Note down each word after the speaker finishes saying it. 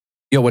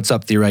Yo, what's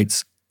up,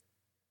 Theorites?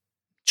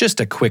 Just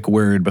a quick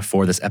word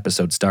before this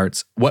episode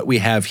starts. What we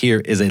have here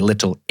is a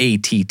little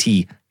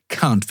ATT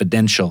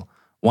confidential,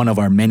 one of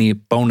our many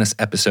bonus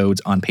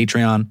episodes on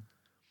Patreon.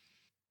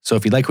 So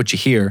if you like what you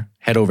hear,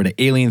 head over to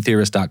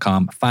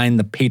alientheorist.com, find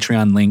the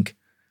Patreon link,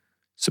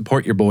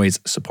 support your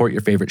boys, support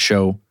your favorite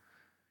show.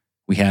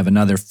 We have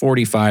another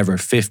 45 or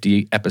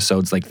 50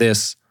 episodes like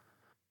this,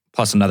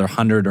 plus another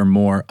 100 or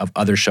more of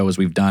other shows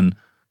we've done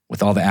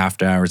with all the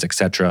after hours,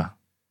 etc.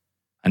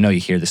 I know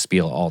you hear the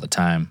spiel all the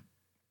time.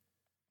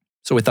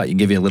 So we thought you'd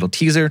give you a little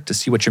teaser to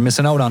see what you're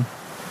missing out on.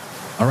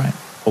 All right.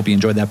 Hope you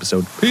enjoyed the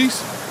episode.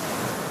 Peace.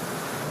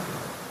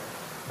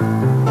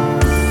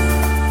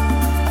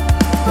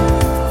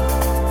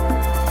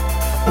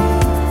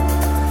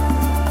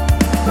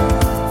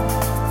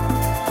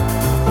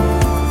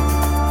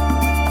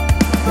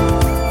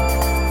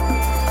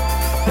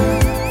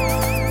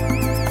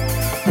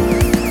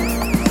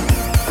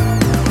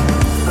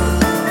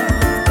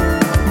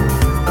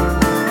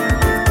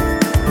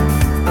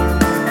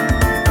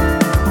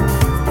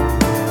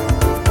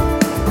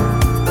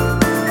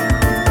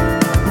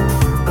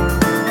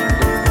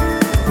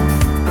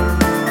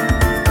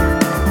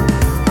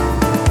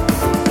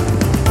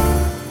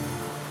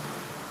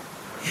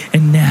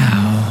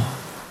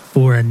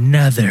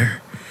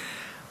 Another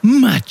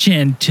much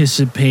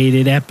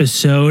anticipated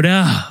episode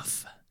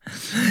of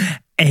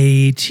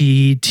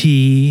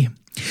ATT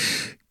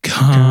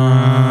Confidential.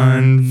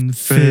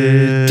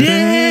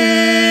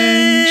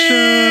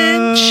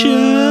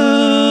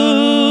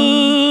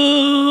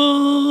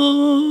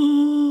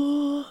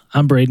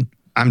 I'm Braden.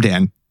 I'm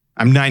Dan.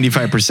 I'm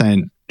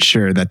 95%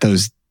 sure that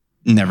those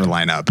never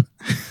line up.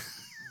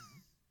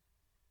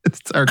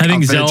 I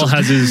think Zell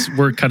has his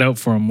work cut out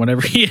for him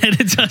whenever he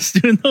edits us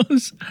doing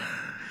those.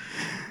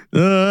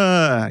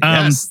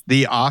 Yes,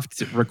 the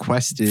oft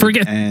requested.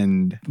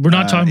 And we're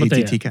not talking about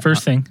that yet.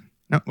 First thing.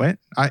 No, what?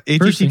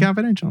 ATT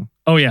Confidential.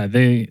 Oh yeah,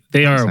 they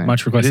are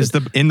much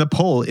requested. In the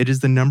poll, it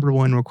is the number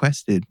one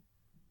requested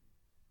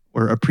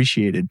or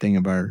appreciated thing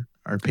of our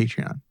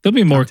Patreon. There'll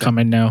be more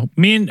coming now.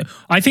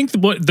 I think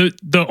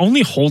the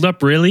only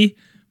holdup really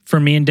for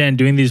me and Dan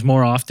doing these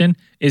more often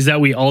is that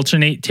we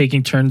alternate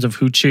taking turns of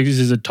who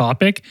chooses a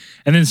topic,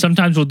 and then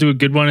sometimes we'll do a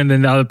good one, and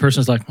then the other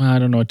person's like, well, I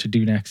don't know what to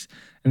do next.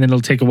 And then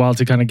it'll take a while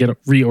to kind of get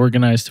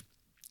reorganized.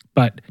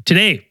 But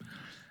today,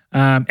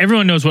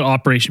 everyone knows what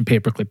Operation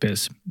Paperclip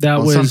is.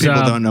 Some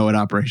people don't know what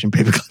Operation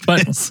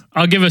Paperclip is.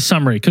 I'll give a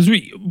summary because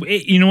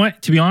you know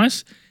what? To be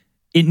honest,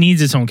 it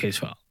needs its own case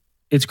file.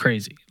 It's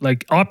crazy.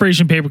 Like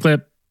Operation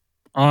Paperclip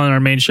on our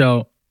main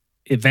show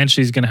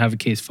eventually is going to have a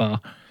case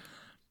file.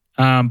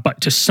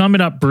 But to sum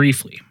it up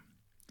briefly,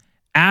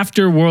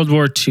 after World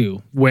War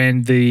II,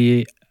 when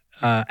the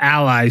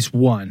Allies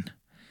won,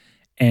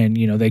 and,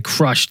 they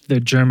crushed the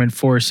German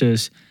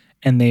forces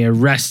and they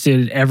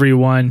arrested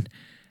everyone,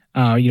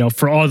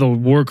 for all the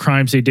war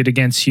crimes they did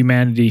against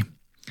humanity.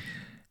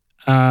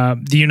 The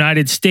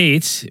United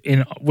States,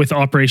 with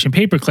Operation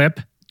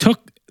Paperclip,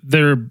 took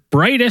their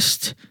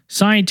brightest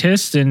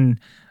scientists and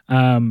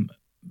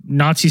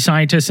Nazi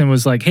scientists and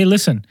was like, hey,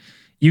 listen,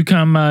 you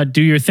come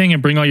do your thing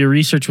and bring all your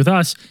research with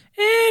us,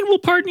 and we'll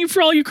pardon you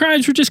for all your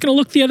crimes. We're just going to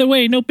look the other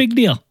way. No big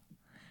deal.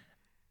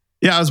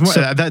 Yeah,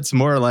 that's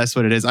more or less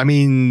what it is. I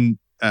mean,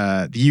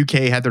 the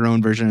UK had their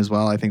own version as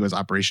well. I think it was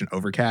Operation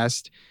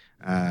Overcast.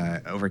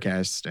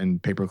 Overcast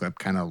and Paperclip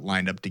kind of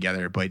lined up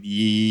together, but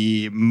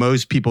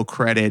most people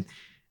credit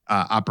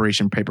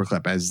Operation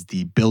Paperclip as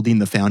building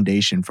the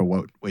foundation for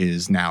what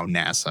is now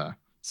NASA.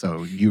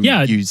 So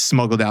you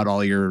smuggled out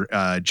all your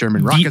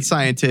German rocket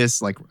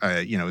scientists, like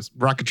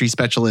rocketry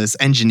specialists,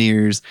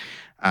 engineers,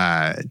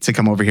 to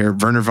come over here.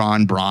 Wernher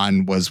von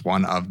Braun was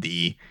one of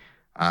the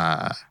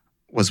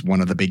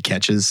big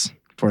catches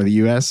for the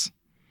U.S.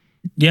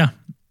 Yeah,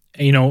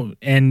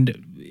 and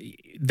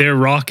their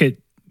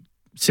rocket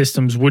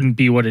systems wouldn't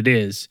be what it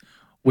is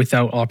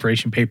without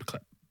Operation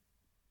Paperclip.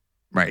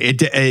 Right.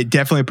 It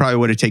definitely probably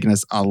would have taken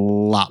us a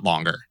lot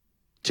longer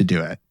to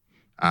do it.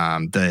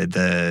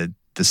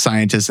 The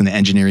scientists and the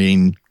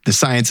engineering, the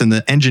science and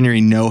the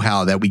engineering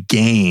know-how that we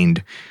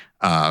gained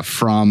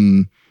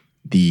from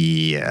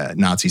the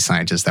Nazi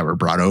scientists that were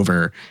brought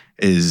over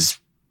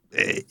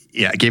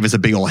it gave us a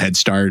big old head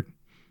start.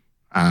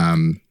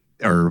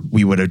 Or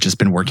we would have just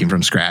been working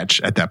from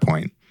scratch at that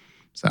point.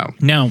 So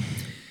now,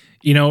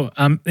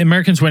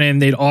 Americans went in,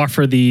 they'd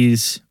offer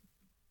these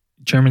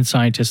German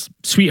scientists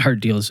sweetheart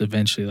deals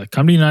eventually, like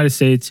come to the United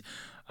States,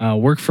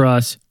 work for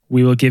us.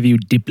 We will give you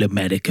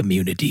diplomatic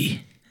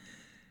immunity.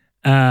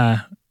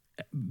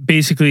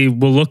 Basically,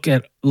 we'll look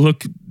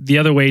the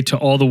other way to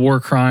all the war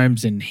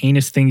crimes and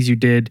heinous things you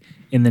did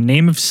in the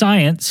name of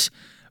science,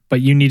 but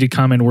you need to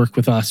come and work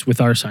with us,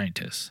 with our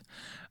scientists.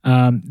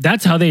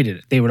 That's how they did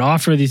it. They would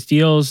offer these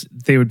deals.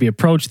 They would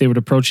approach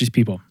these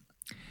people.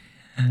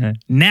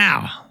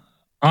 Now,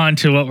 on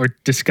to what we're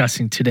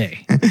discussing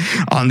today.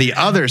 On the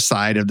other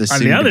side of the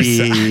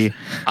soon-to-be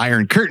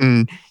Iron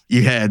Curtain,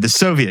 you had the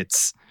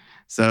Soviets.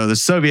 So the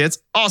Soviets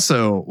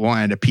also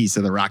wanted a piece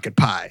of the rocket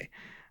pie.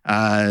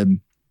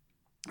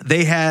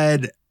 They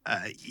had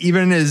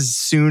even as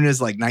soon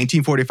as like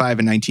 1945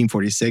 and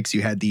 1946,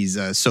 you had these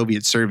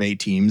Soviet survey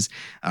teams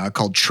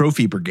called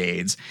trophy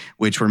brigades,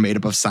 which were made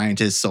up of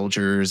scientists,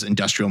 soldiers,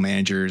 industrial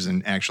managers,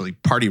 and actually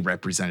party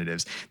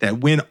representatives that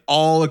went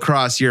all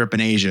across Europe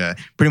and Asia,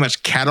 pretty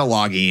much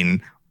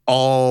cataloging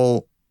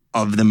all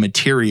of the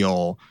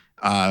material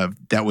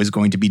that was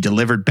going to be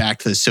delivered back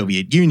to the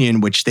Soviet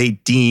Union, which they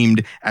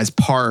deemed as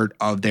part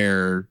of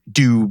their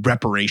due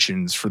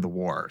reparations for the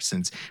war.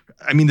 Since,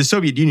 I mean, the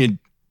Soviet Union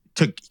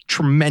took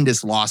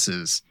tremendous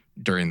losses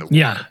during the war.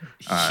 Yeah,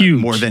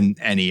 huge. More than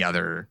any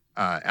other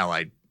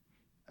allied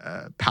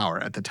power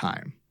at the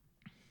time.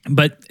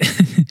 But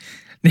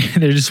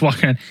they're just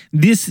walking around.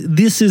 This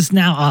is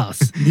now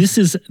us. This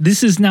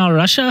is now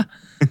Russia.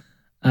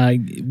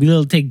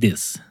 We'll take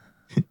this.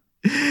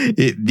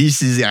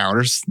 This is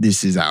ours.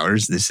 This is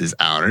ours. This is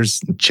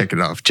ours. Check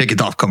it off. Check it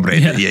off,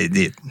 comrade.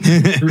 Yeah.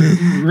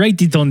 Write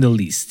it on the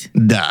list.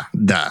 Da.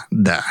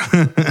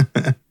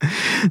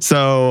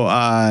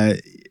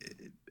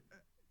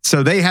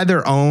 So they had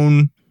their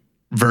own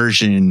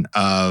version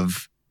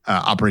of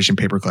Operation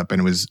Paperclip,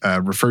 and it was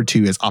referred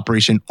to as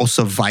Operation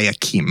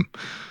Osovayakim,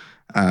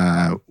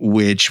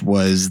 which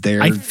was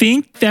their... I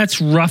think that's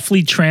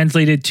roughly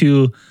translated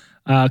to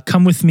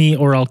 "come with me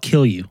or I'll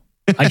kill you."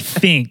 I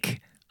think.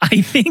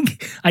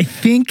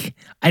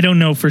 I don't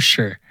know for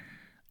sure.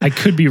 I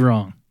could be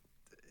wrong.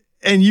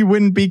 And you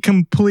wouldn't be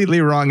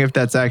completely wrong if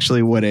that's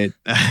actually what it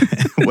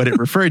what it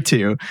referred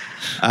to.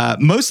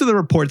 Most of the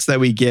reports that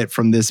we get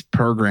from this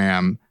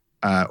program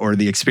or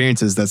the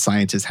experiences that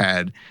scientists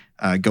had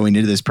going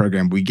into this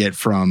program, we get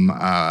from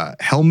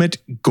Helmut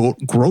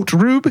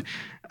Grotrub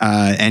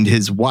and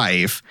his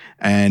wife.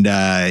 And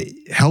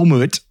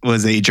Helmut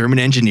was a German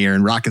engineer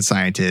and rocket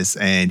scientist.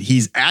 And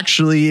he's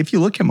actually, if you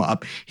look him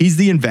up, he's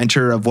the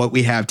inventor of what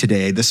we have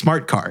today, the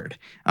smart card.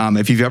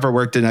 If you've ever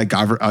worked in a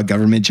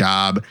government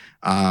job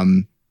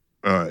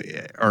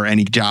or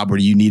any job where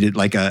you needed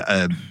like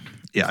a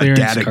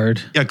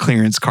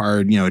clearance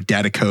card,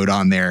 data code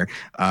on there,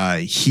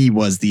 he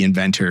was the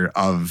inventor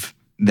of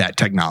that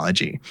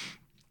technology.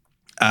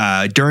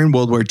 During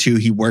World War II,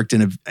 he worked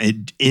in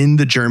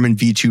the German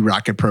V2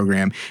 rocket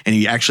program, and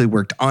he actually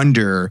worked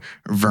under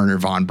Wernher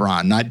von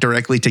Braun, not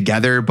directly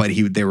together, but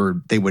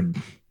they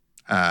would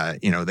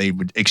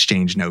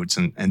exchange notes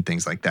and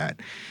things like that.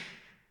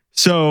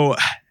 So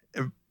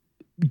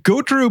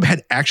Grotrub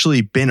had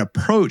actually been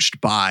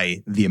approached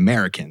by the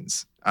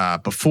Americans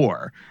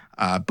before,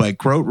 but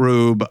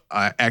Grotrub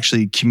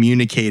actually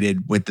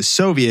communicated with the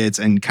Soviets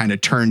and kind of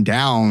turned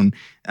down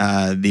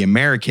the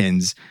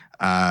Americans.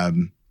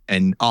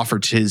 And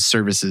offered his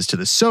services to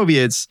the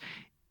Soviets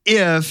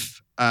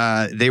if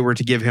they were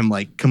to give him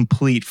like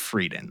complete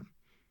freedom.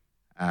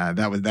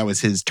 That was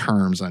his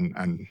terms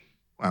on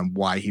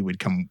why he would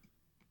come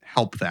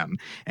help them.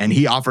 And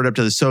he offered up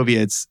to the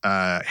Soviets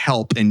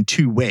help in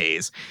two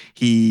ways.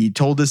 He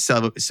told the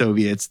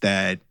Soviets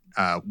that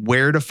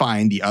where to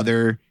find the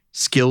other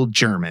skilled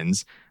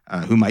Germans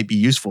who might be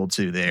useful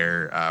to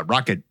their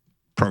rocket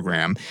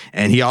program.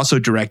 And he also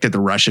directed the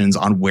Russians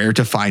on where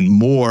to find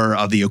more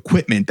of the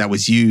equipment that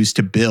was used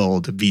to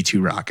build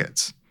V2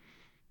 rockets.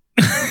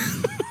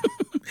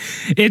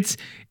 It's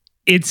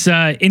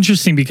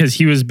interesting because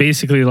he was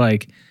basically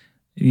like,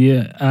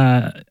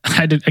 I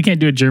can't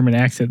do a German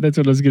accent. That's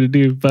what I was going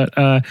to do.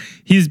 But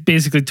he's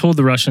basically told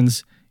the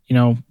Russians,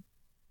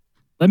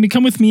 let me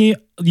come with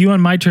you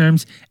on my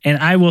terms, and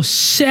I will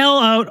sell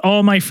out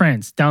all my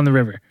friends down the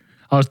river.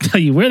 I'll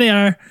tell you where they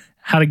are,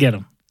 how to get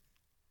them.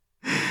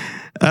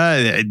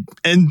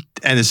 And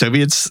the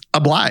Soviets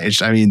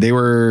obliged. I mean, they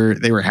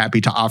were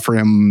happy to offer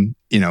him,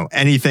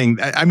 anything.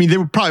 I mean, they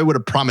probably would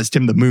have promised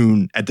him the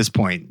moon at this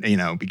point,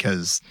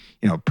 because,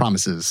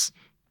 promises.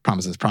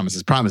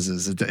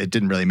 It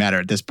didn't really matter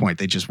at this point.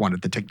 They just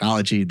wanted the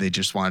technology. They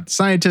just wanted the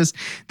scientists.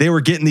 They were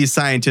getting these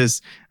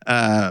scientists,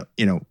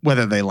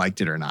 whether they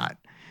liked it or not.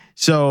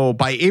 So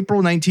by April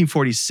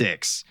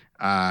 1946,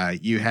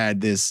 you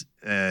had this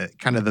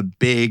kind of the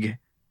big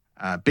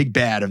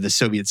bad of the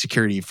Soviet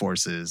security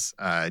forces,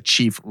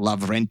 Chief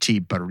Lavrenti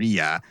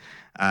Beria,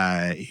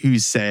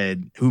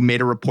 who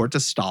made a report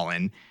to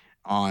Stalin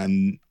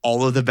on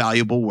all of the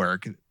valuable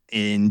work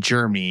in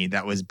Germany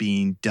that was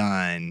being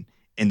done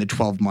in the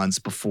 12 months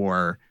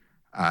before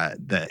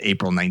the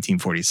April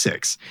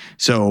 1946.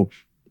 So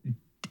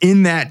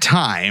in that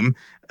time,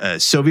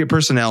 Soviet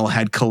personnel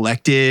had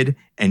collected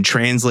and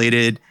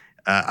translated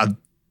a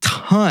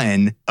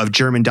ton of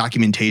German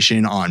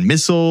documentation on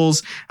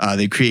missiles.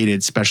 They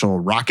created special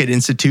rocket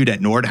institute at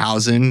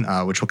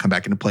Nordhausen, which will come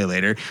back into play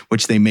later,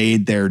 which they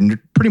made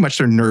pretty much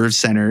their nerve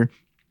center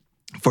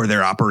for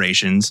their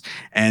operations.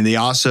 And they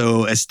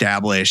also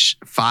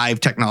established 5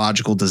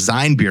 technological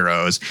design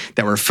bureaus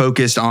that were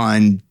focused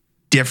on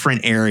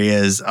different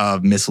areas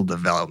of missile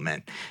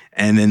development.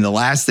 And then the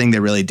last thing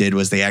they really did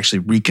was they actually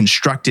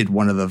reconstructed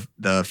one of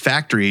the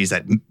factories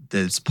at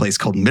this place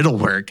called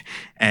Mittelwerk.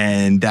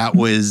 And that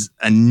was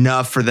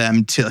enough for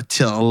them to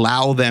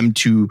allow them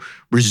to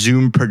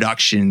resume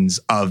productions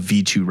of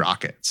V2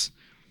 rockets.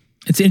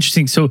 It's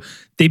interesting. So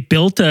they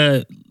built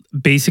a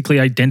basically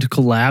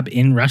identical lab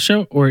in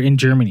Russia or in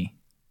Germany?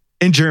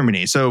 In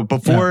Germany. So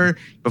before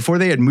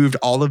they had moved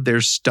all of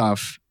their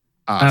stuff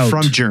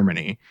from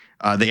Germany,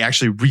 they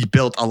actually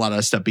rebuilt a lot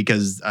of stuff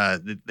because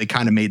they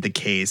kind of made the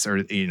case,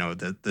 or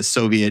the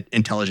Soviet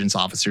intelligence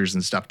officers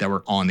and stuff that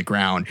were on the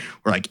ground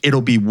were like,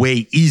 it'll be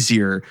way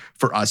easier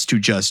for us to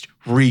just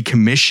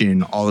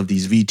recommission all of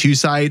these V2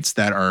 sites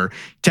that are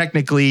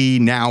technically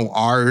now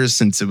ours,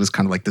 since it was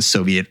kind of like the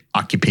Soviet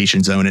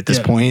occupation zone at this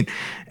point.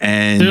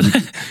 And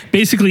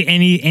basically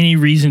any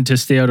reason to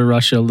stay out of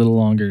Russia a little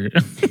longer.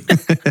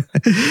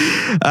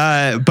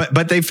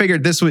 But they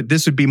figured this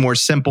would be more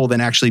simple than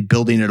actually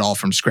building it all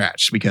from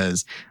scratch,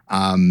 because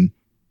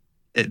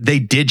they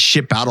did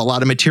ship out a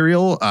lot of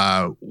material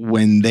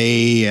when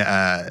they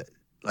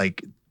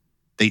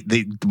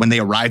when they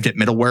arrived at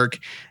Middlework.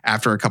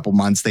 After a couple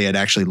months, they had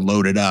actually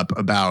loaded up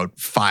about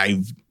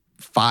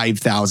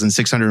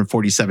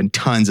 5,647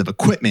 tons of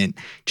equipment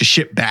to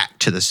ship back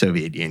to the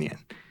Soviet Union.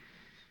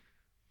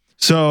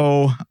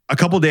 So a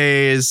couple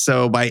days,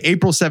 so by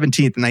April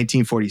 17th,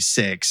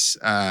 1946,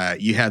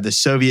 you have the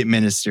Soviet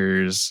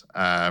ministers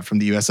from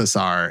the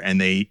USSR,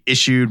 and they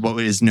issued what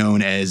is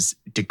known as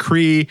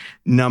Decree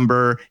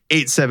number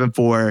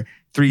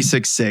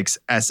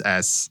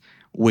 874-366-SS,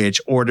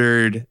 which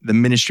ordered the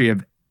Ministry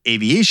of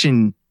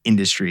Aviation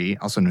Industry,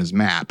 also known as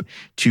MAP,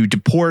 to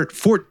deport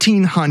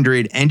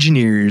 1,400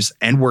 engineers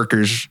and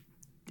workers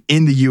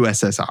in the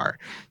USSR.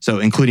 So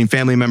including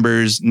family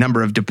members,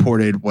 number of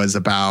deported was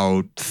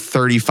about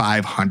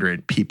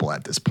 3,500 people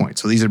at this point.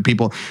 So these are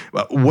people,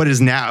 what is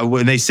now,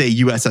 when they say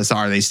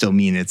USSR, they still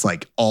mean it's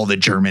like all the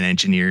German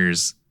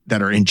engineers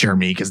that are in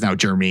Germany, because now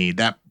Germany,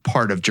 that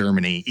part of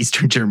Germany,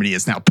 Eastern Germany,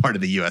 is now part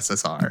of the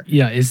USSR.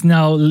 Yeah, it's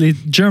now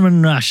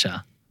German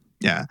Russia.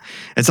 Yeah.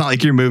 It's not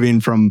like you're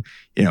moving from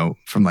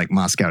like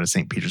Moscow to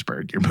St.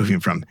 Petersburg. You're moving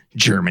from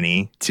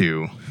Germany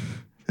to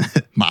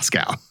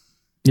Moscow.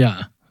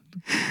 Yeah.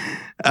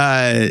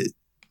 May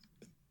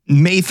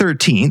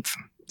 13th,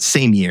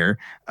 same year,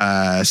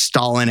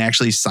 Stalin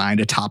actually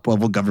signed a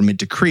top-level government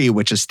decree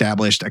which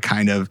established a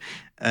kind of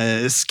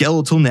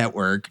skeletal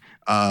network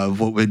of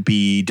what would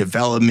be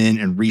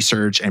development and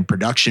research and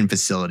production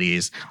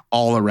facilities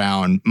all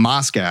around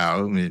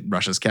Moscow,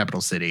 Russia's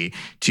capital city,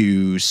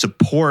 to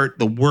support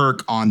the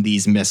work on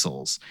these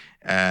missiles.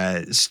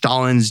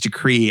 Stalin's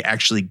decree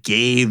actually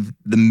gave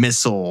the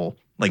missile,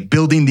 like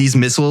building these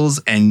missiles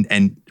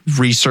and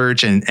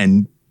research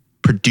and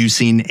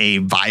producing a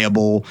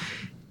viable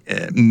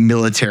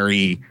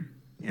military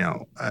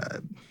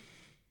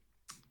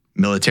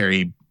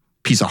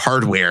piece of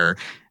hardware.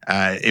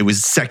 It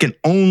was second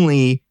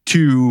only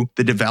to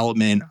the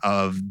development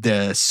of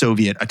the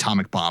Soviet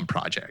atomic bomb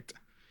project.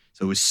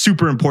 So it was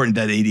super important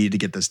that they needed to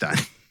get this done.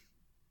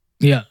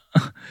 Yeah.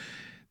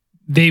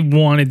 They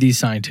wanted these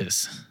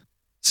scientists.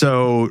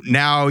 So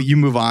now you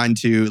move on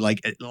to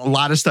like a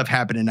lot of stuff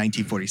happened in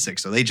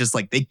 1946. So they just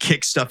they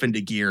kick stuff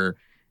into gear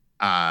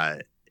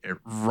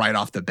right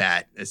off the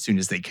bat as soon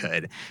as they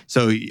could.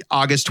 So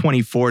August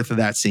 24th of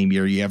that same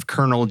year, you have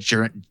Colonel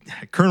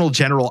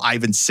General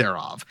Ivan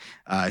Serov,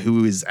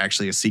 who is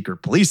actually a secret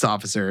police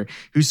officer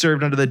who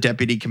served under the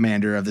deputy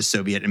commander of the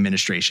Soviet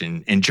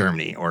administration in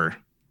Germany, or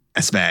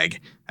SVAG,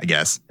 I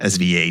guess,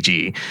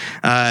 SVAG.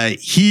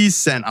 He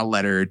sent a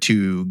letter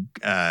to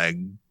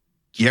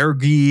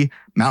Georgy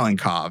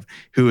Malenkov,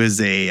 who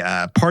is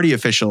a party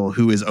official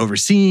who is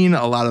overseeing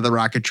a lot of the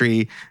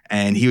rocketry,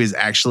 and he was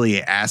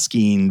actually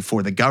asking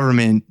for the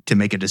government to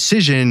make a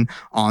decision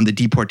on the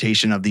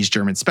deportation of these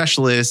German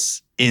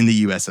specialists in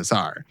the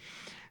USSR.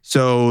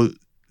 So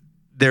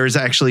there's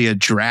actually a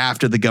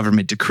draft of the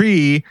government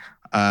decree,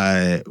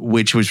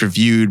 which was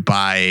reviewed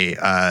by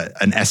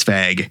an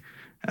SVAG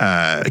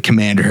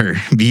commander,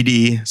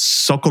 Vidi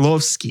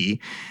Sokolovsky,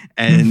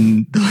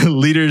 and the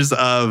leaders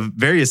of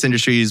various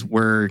industries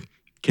were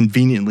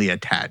conveniently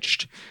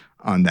attached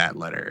on that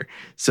letter.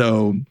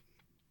 So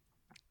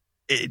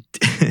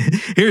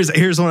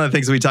here's one of the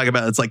things we talk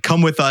about. It's like,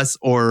 come with us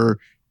or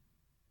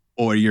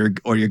you're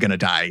gonna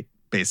die.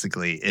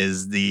 Basically,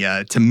 is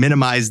the to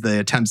minimize the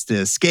attempts to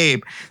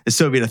escape, the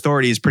Soviet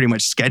authorities pretty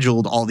much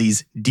scheduled all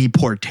these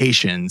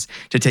deportations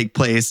to take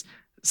place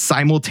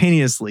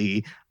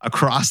simultaneously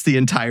across the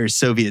entire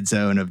Soviet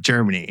zone of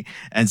Germany.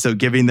 And so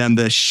giving them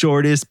the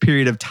shortest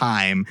period of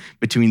time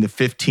between the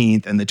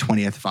 15th and the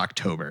 20th of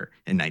October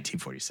in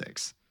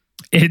 1946.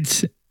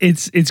 It's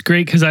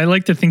great because I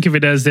like to think of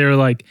it as they were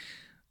like,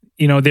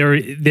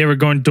 they were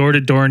going door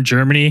to door in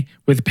Germany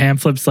with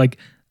pamphlets like,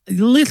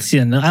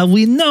 listen,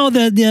 we know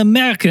that the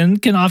American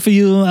can offer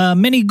you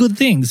many good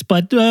things,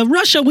 but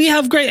Russia, we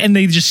have great. And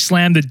they just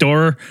slammed the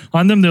door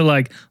on them. They're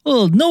like,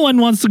 oh, no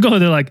one wants to go.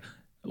 They're like,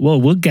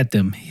 well, we'll get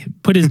them.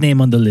 Put his name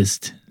on the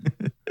list.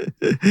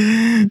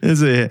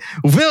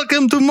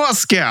 Welcome to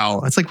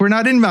Moscow. It's like, we're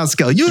not in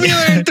Moscow. You'll be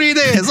there in 3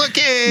 days.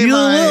 Okay, you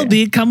will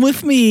be. Come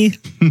with me.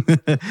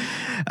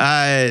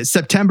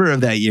 September of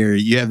that year,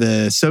 you have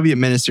the Soviet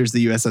ministers of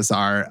the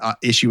USSR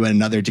issue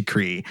another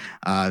decree.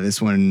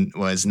 This one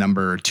was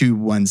number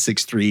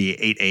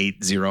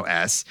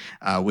 2163880S,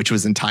 which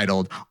was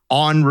entitled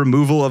on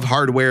removal of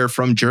hardware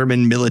from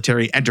German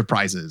military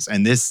enterprises.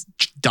 And this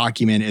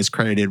document is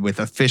credited with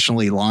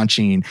officially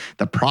launching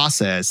the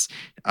process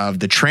of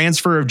the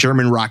transfer of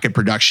German rocket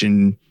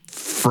production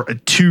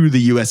to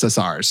the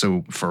USSR.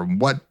 So for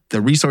what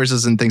the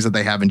resources and things that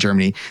they have in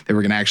Germany, they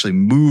were going to actually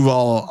move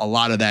a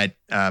lot of that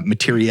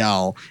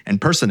material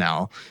and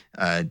personnel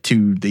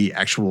to the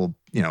actual,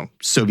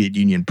 Soviet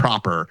Union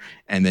proper,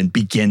 and then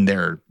begin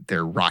their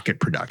rocket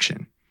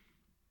production.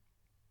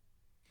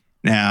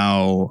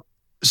 Now,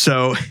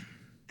 so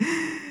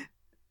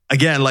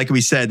again, like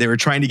we said, they were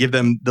trying to give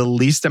them the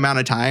least amount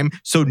of time.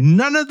 So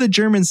none of the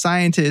German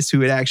scientists who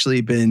had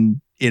actually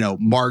been,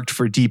 marked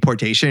for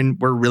deportation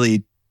were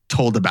really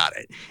told about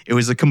it. It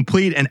was a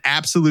complete and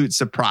absolute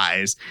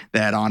surprise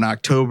that on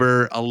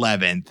October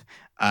 11th,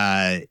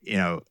 like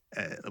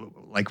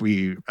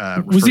we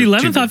was the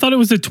 11th? I thought it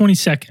was the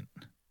 22nd.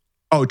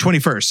 Oh,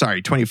 21st.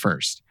 Sorry,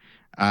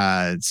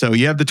 21st. So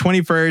you have the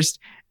 21st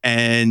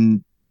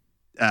and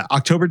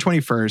October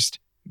 21st,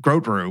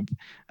 Grothrup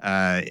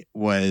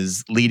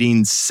was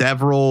leading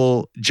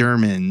several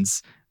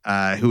Germans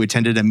who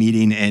attended a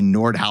meeting in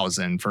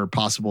Nordhausen for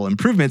possible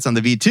improvements on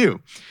the V2.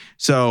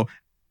 So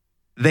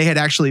they had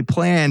actually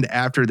planned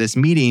after this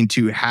meeting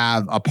to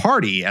have a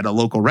party at a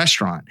local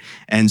restaurant.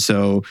 And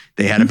so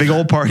they had a big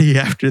old party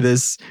after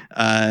this,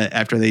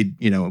 after they,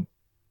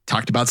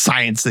 talked about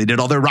science. They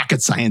did all their rocket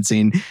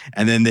sciencing,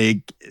 and then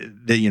they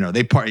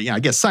party. I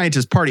guess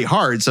scientists party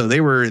hard, so they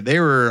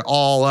were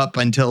all up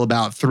until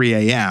about 3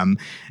 a.m.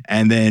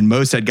 And then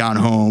most had gone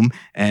home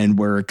and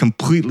were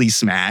completely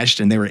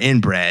smashed, and they were in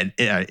bed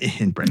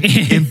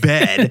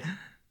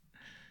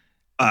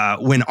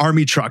when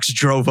army trucks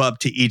drove up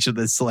to each of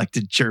the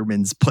selected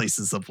Germans'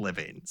 places of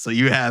living. So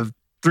you have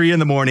 3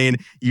 a.m.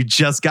 You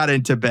just got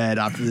into bed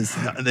after this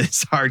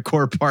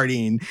hardcore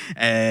partying,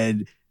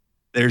 and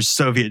there's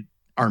Soviet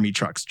army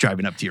trucks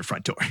driving up to your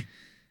front door.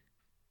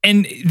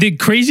 And the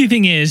crazy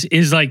thing is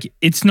like,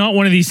 it's not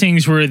one of these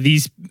things where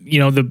these,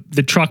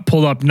 the truck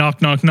pulled up,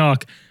 knock, knock,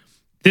 knock.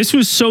 This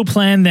was so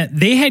planned that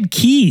they had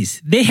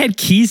keys. They had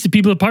keys to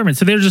people's apartments.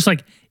 So they were just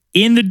like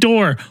in the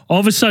door.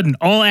 All of a sudden,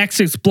 all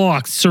exits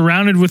blocked,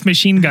 surrounded with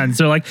machine guns.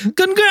 They're like,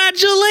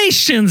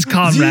 congratulations,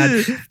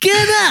 comrade.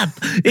 Get up.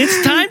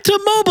 It's time to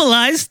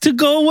mobilize to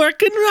go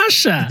work in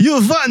Russia.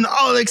 You've won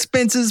all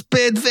expenses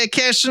paid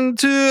vacation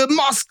to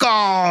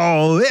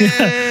Moscow.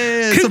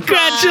 Yay,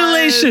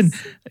 congratulations.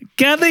 Surprise.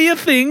 Gather your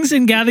things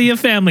and gather your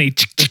family.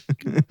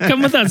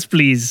 Come with us,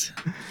 please.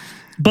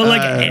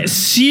 But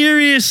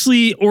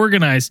seriously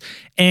organized.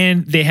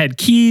 And they had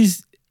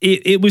keys.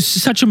 It was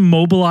such a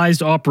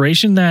mobilized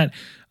operation that,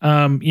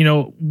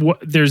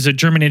 there's a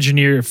German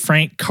engineer,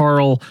 Frank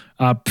Karl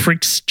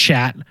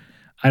Prixchat.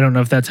 I don't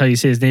know if that's how you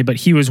say his name, but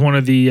he was one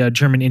of the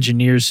German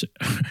engineers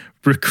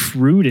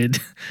recruited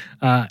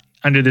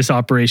under this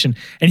operation.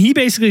 And he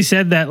basically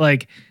said that,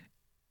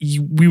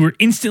 we were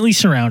instantly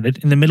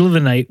surrounded in the middle of the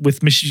night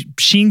with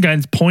machine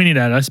guns pointed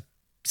at us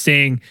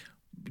saying,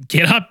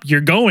 get up,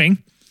 you're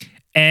going.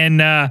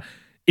 And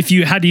if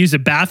you had to use a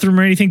bathroom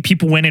or anything,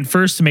 people went in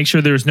first to make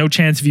sure there was no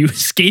chance of you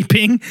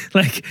escaping.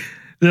 They're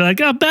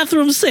like, oh,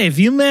 bathroom's safe.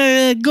 You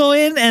may go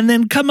in and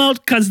then come out,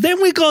 because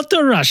then we go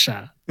to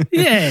Russia.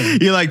 Yeah.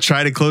 You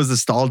try to close the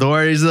stall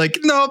door. He's like,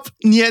 nope,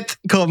 niet,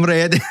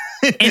 comrade.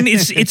 And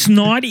it's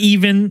not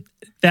even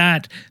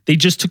that they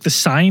just took the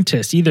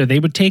scientists either. They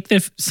would take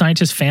the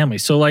scientist family.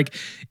 So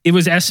it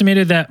was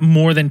estimated that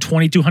more than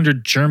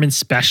 2,200 German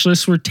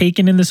specialists were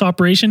taken in this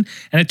operation,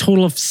 and a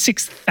total of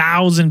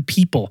 6,000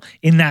 people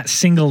in that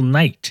single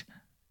night.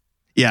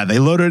 Yeah, they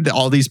loaded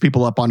all these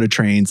people up onto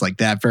trains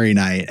that very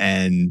night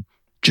and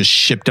just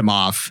shipped them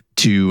off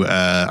to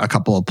a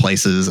couple of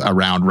places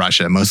around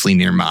Russia, mostly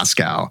near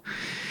Moscow.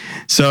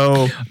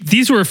 So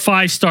these were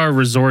 5-star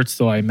resorts,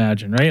 though, I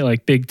imagine,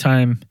 right? Big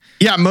time.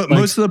 Yeah,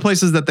 most of the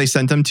places that they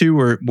sent them to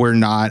were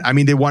not. I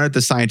mean, they wanted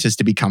the scientists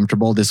to be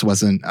comfortable. This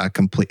wasn't a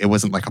complete. It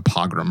wasn't like a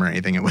pogrom or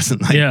anything. It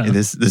wasn't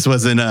this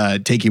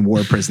wasn't taking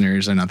war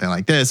prisoners or nothing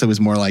like this. It was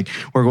more like,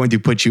 we're going to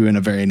put you in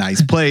a very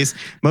nice place.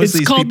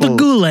 It's called the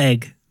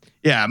Gulag.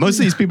 Yeah, most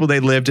of these people, they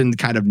lived in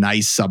kind of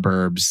nice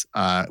suburbs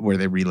where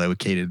they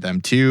relocated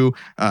them to,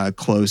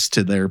 close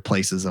to their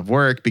places of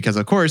work. Because,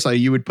 of course,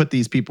 you would put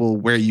these people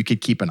where you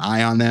could keep an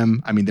eye on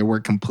them. I mean,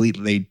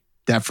 they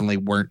definitely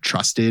weren't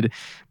trusted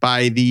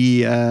by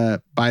the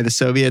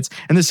Soviets.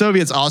 And the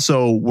Soviets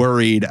also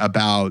worried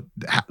about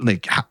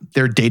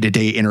their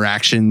day-to-day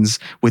interactions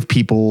with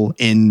people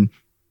in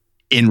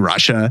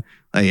Russia.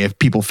 If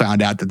people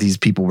found out that these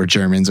people were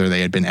Germans or they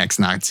had been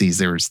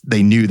ex-Nazis,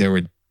 they knew there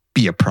would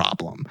be a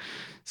problem.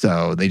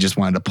 So they just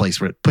wanted a place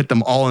where put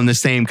them all in the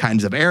same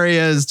kinds of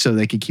areas so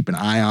they could keep an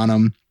eye on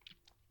them.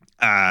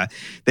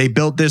 They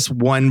built this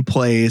one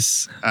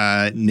place,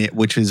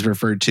 which is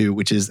referred to,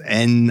 which is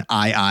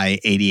NII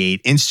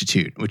 88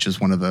 Institute, which is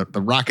one of the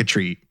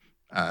rocketry.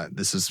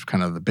 This is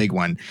kind of the big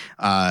one.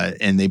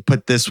 And they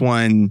put this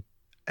one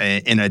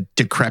in a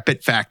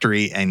decrepit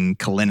factory in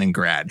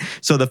Kaliningrad.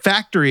 So the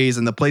factories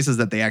and the places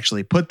that they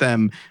actually put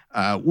them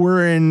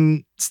were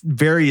in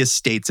various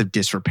states of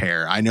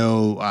disrepair. I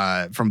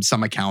know from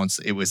some accounts,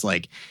 it was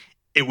like,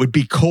 it would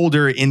be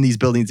colder in these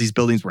buildings. These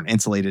buildings weren't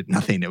insulated,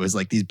 nothing. It was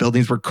like these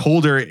buildings were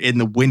colder in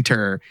the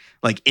winter,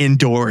 like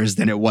indoors,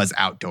 than it was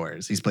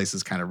outdoors. These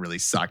places kind of really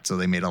sucked. So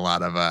they made a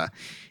lot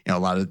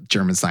of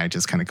German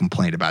scientists kind of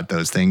complained about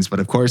those things. But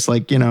of course,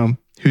 like,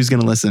 who's going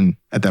to listen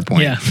at that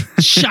point? Yeah.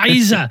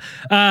 Scheiße.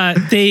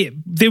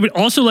 They would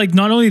also, like,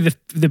 not only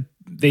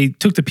they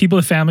took the people,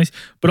 the families,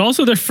 but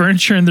also their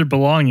furniture and their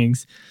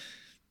belongings.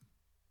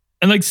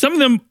 And like some of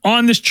them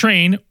on this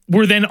train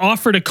were then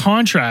offered a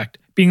contract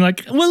being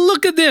like, well,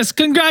 look at this.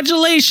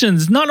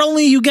 Congratulations. Not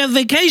only you get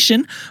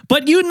vacation,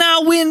 but you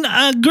now win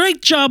a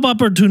great job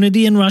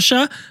opportunity in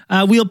Russia.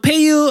 We'll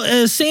pay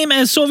you same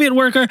as Soviet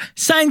worker.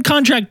 Sign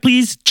contract,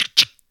 please.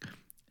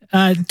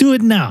 Do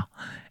it now.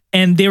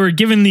 And they were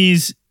given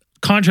these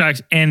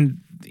contracts, and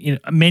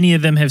many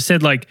of them have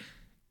said, like,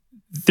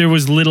 there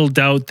was little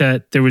doubt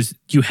that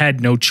you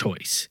had no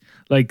choice.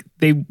 Like,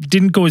 they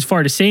didn't go as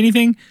far to say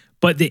anything,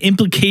 but the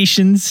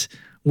implications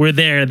were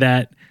there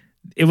that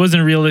it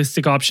wasn't a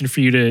realistic option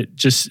for you to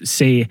just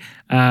say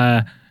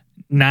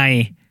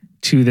 "nay"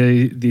 to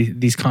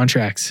these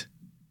contracts.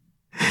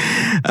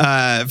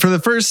 For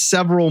the first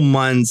several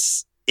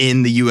months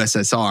in the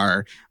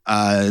USSR,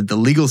 the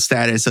legal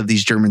status of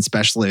these German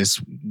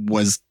specialists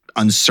was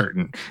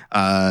uncertain.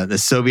 The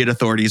Soviet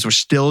authorities were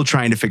still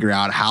trying to figure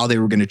out how they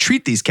were going to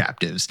treat these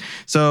captives.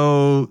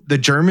 So the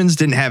Germans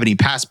didn't have any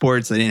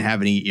passports. They didn't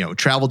have any,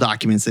 travel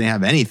documents. They didn't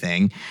have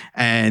anything.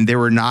 And they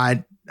were not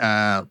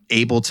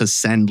able to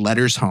send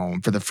letters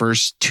home for the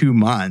first 2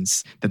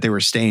 months that they were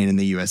staying in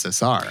the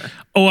USSR.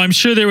 Oh, I'm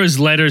sure there was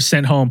letters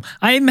sent home.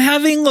 I'm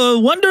having a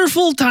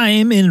wonderful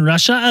time in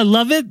Russia. I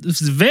love it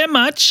very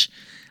much.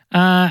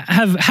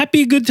 Have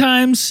happy, good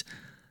times.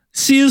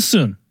 See you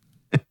soon.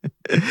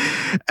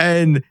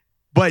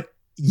 But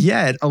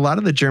yet a lot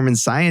of the German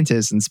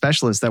scientists and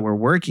specialists that were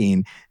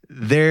working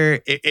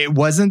there, it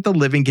wasn't the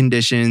living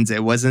conditions.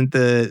 It wasn't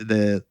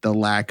the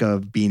lack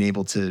of being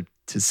able to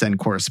send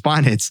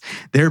correspondence.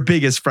 Their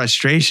biggest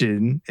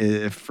frustration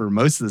for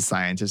most of the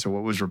scientists, or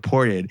what was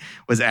reported,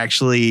 was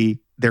actually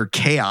their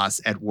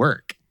chaos at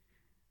work.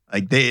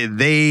 Like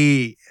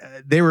the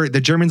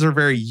Germans were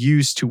very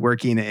used to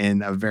working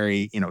in a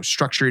very,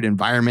 structured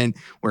environment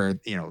where,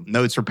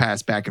 notes were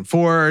passed back and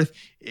forth.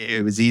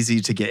 It was easy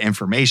to get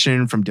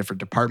information from different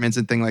departments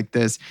and things like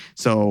this.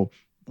 So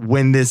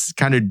when this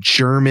kind of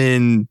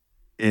German,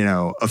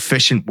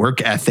 efficient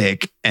work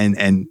ethic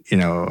and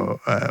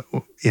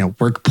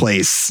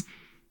workplace,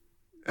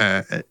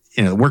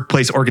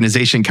 workplace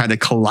organization kind of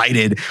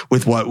collided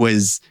with what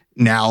was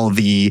now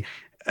the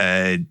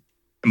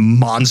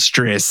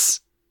monstrous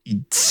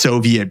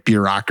Soviet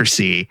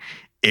bureaucracy,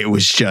 it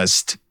was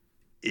just,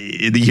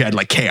 you had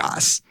like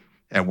chaos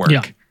at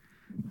work,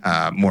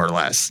 more or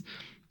less.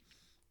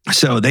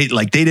 So they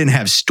didn't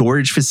have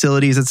storage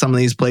facilities at some of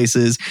these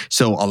places.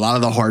 So a lot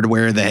of the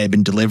hardware that had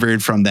been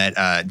delivered from that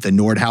the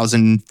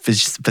Nordhausen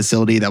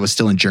facility that was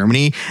still in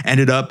Germany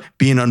ended up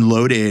being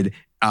unloaded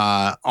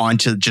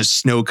onto just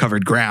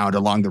snow-covered ground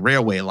along the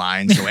railway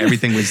line. So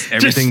everything was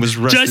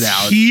rusted out.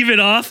 Just heave it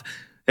off.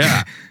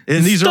 Yeah,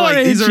 and these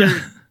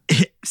are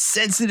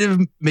sensitive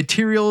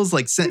materials,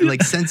 like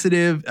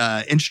sensitive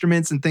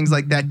instruments and things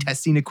like that,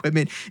 testing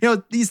equipment.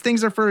 These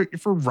things are for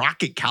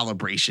rocket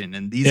calibration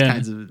and these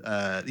kinds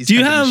of these. Do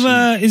you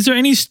have is there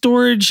any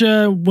storage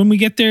when we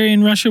get there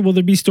in Russia? Will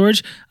there be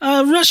storage?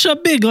 Russia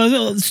big,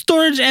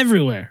 storage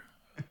everywhere.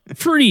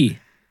 Free.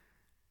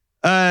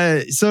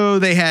 So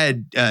they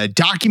had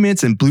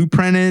documents and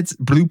blueprints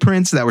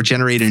that were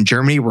generated in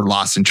Germany were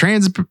lost in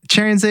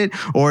transit,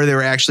 or they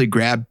were actually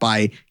grabbed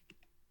by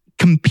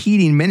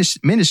competing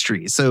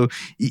ministries. So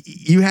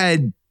you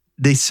had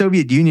the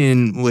Soviet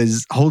Union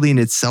was holding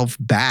itself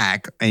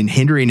back and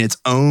hindering its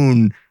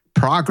own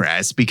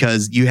progress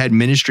because you had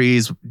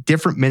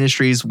different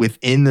ministries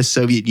within the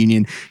Soviet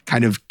Union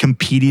kind of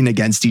competing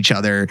against each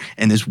other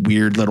in this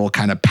weird little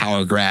kind of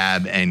power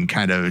grab and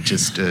kind of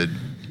just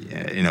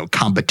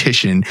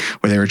competition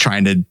where they were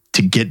trying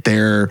to get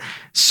their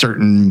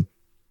certain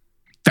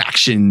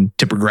faction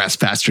to progress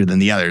faster than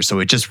the other. So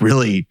it just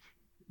really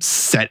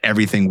set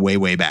everything way,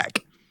 way back.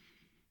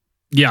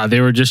 Yeah,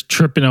 they were just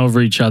tripping over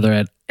each other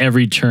at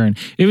every turn.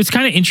 It was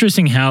kind of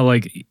interesting how,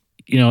 like,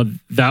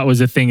 that was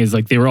the thing, is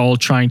like they were all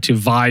trying to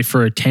vie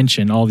for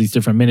attention, all these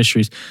different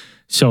ministries.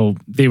 So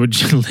they would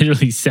just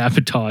literally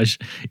sabotage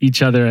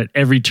each other at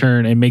every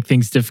turn and make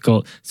things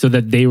difficult so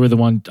that they were the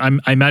one.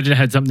 I imagine it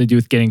had something to do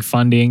with getting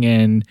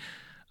funding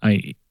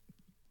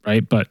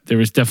but there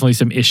was definitely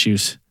some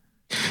issues.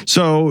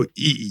 So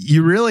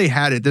you really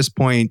had at this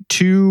point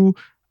two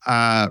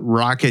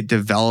rocket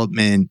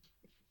development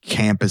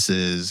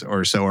campuses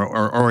or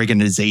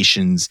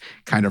organizations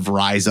kind of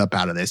rise up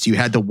out of this. You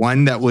had the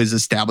one that was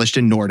established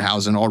in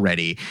Nordhausen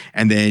already,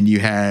 and then you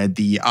had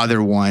the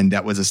other one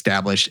that was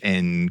established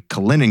in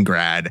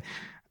Kaliningrad.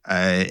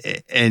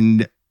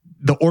 And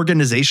the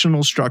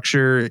organizational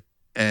structure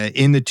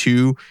in the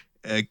two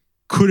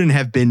couldn't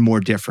have been more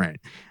different.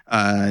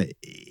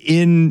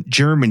 In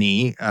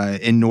Germany,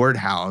 in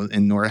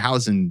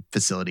Nordhausen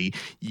facility,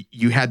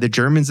 you had the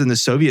Germans and the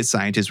Soviet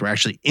scientists were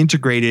actually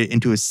integrated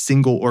into a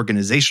single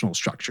organizational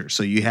structure.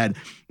 So you had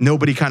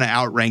nobody kind of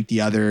outranked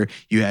the other.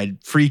 You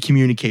had free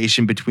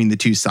communication between the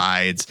two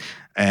sides.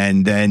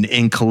 And then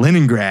in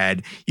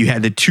Kaliningrad, you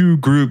had the two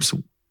groups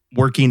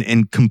working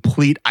in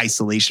complete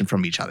isolation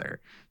from each other.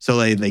 So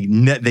they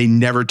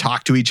never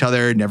talked to each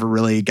other, never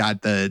really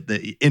got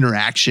the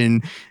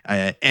interaction,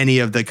 any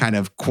of the kind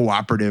of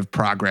cooperative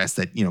progress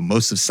that, you know,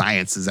 most of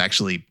science is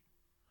actually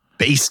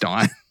based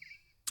on.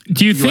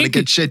 Do you think want to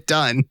get shit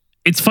done?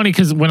 It's funny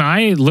because when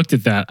I looked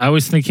at that, I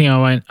was thinking,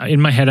 in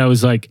my head, I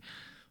was like,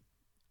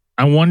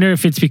 I wonder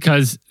if it's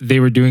because they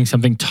were doing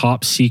something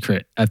top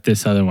secret at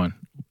this other one.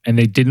 And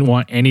they didn't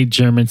want any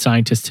German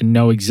scientists to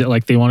know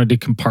like they wanted to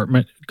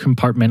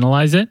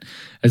compartmentalize it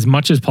as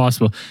much as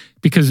possible.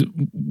 Because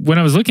when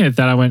I was looking at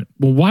that, I went,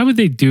 well, why would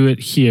they do it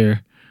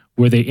here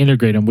where they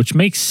integrate them? Which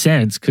makes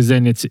sense because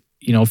then it's,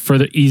 you know,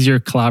 further easier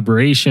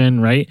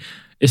collaboration, right?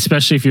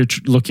 Especially if you're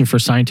looking for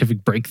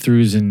scientific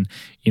breakthroughs and,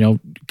 you know,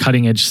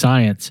 cutting edge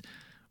science.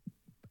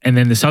 And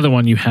then this other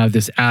one, you have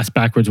this ass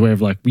backwards way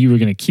of like, we were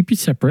going to keep you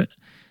separate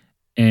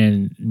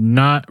and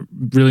not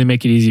really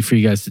make it easy for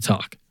you guys to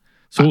talk.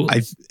 So I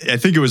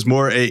think it was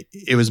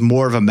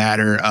more of a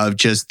matter of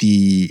just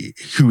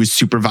who was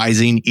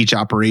supervising each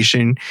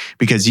operation,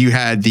 because you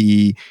had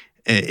in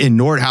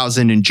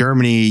Nordhausen in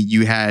Germany,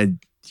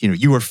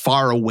 you were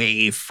far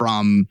away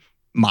from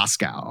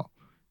Moscow,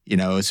 you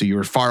know, so you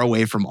were far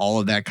away from all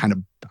of that kind of,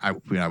 I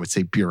would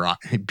say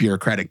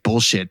bureaucratic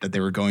bullshit that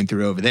they were going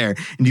through over there.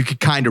 And you could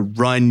kind of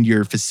run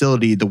your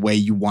facility the way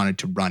you wanted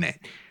to run it,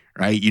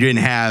 right? You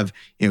didn't have,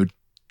 you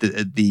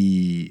know,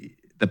 the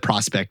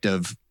prospect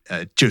of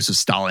Joseph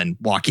Stalin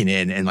walking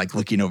in and like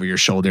looking over your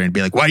shoulder and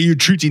be like, why are you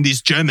treating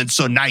these Germans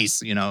so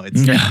nice? You know,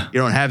 you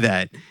don't have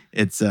that.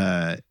 It's,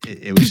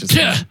 it was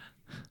just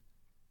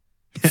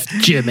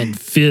German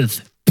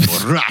filth.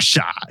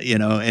 Russia, you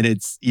know, and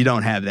you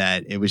don't have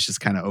that. It was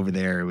just kind of over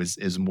there. It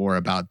was more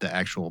about the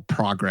actual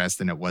progress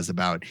than it was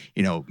about,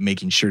 you know,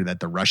 making sure that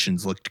the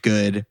Russians looked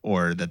good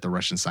or that the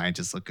Russian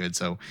scientists looked good.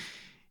 So,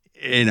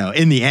 you know,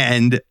 in the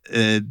end,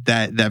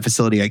 that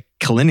facility at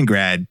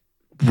Kaliningrad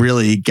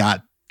really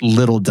got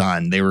little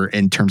done. They were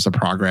in terms of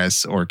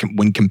progress or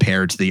when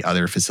compared to the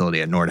other facility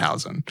at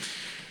Nordhausen.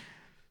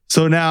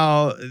 So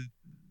now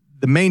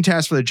the main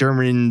task for the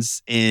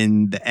Germans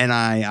in the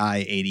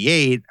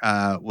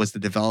NII-88 was the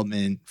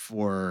development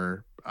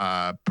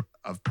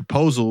of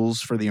proposals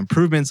for the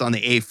improvements on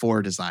the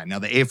A4 design. Now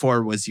the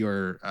A4 was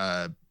your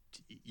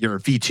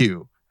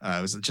V2.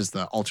 It was just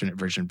the alternate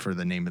version for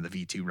the name of the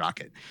V2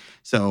 rocket.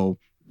 So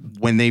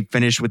when they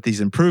finished with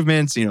these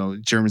improvements, you know,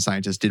 German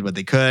scientists did what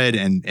they could,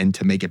 and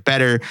to make it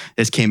better,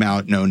 this came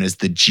out known as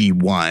the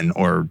G1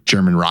 or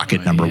German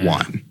rocket number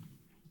 1.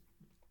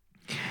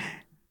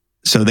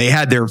 So they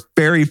had their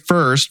very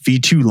first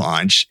V2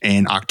 launch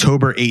in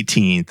October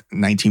 18th,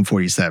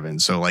 1947.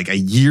 So like a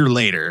year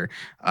later,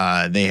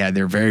 they had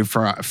their very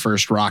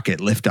first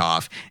rocket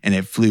liftoff, and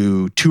it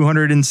flew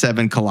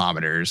 207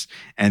 kilometers,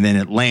 and then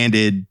it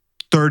landed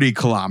 30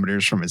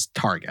 kilometers from its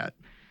target.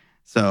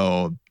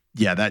 So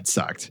yeah, that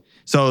sucked.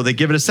 So they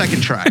give it a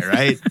second try,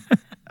 right?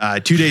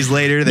 2 days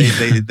later,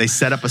 they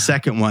set up a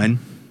second one.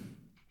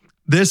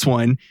 This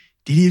one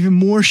did even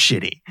more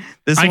shitty.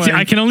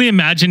 I can only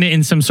imagine it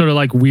in some sort of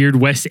like weird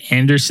Wes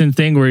Anderson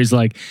thing where he's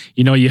like,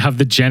 you know, you have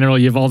the general,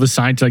 you have all the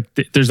scientists,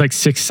 like there's like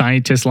 6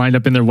 scientists lined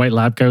up in their white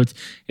lab coats.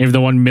 And you have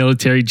the one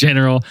military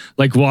general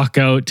like walk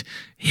out,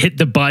 hit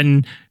the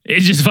button.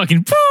 It just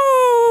fucking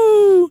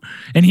poo,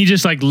 and he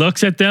just like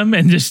looks at them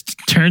and just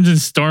turns and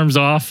storms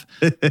off,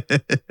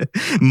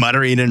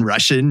 muttering in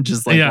Russian,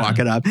 just like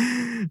walking up.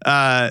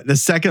 The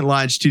second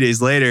launch 2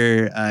 days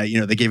later, you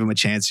know, they gave him a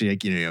chance to,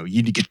 like, you know,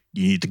 you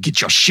need to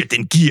get your shit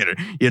in gear,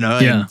 you know.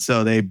 And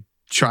so they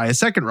try a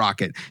second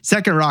rocket.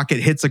 Second rocket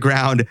hits the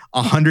ground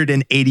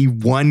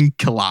 181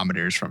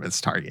 kilometers from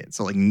its target.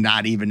 So like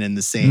not even in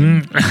the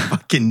same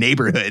fucking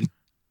neighborhood.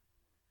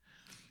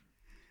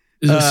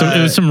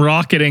 It was some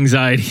rocket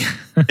anxiety.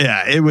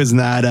 Yeah, it was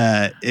not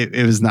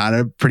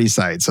a pretty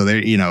sight. So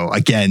there, you know,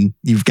 again,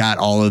 you've got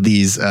all of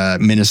these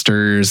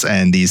ministers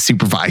and these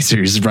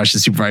supervisors, Russian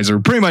supervisors,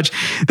 pretty much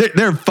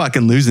they're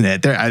fucking losing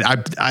it.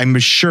 I'm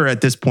sure at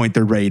this point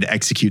they're ready to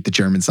execute the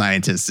German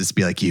scientists. Just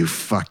be like, you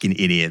fucking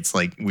idiots!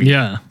 Like,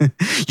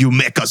 you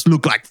make us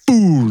look like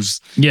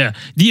fools. Yeah,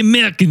 the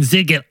Americans,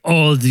 they get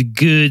all the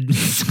good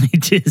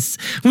scientists.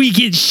 We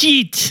get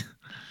shit.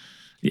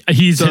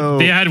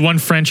 They had one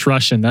French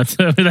Russian. That's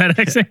where that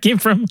accent came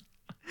from.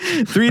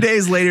 3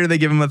 days later, they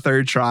give him a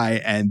third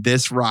try, and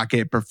this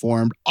rocket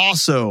performed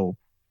also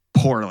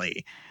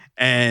poorly.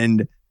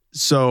 And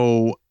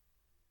so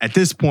at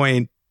this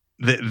point,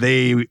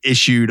 they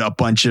issued a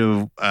bunch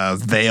of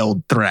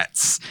veiled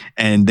threats,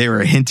 and they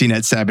were hinting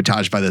at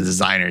sabotage by the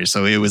designers.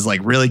 So it was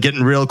like really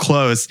getting real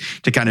close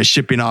to kind of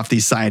shipping off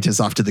these scientists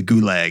off to the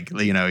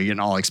gulag, you know, getting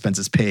all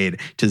expenses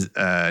paid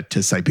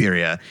to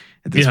Siberia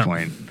at this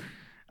point.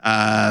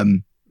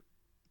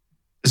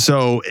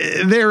 So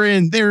they're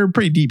in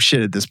pretty deep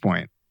shit at this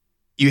point.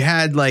 You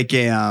had like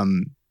a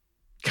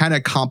kind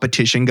of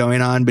competition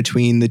going on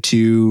between the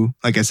two.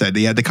 Like I said,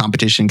 they had the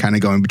competition kind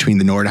of going between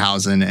the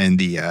Nordhausen and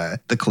the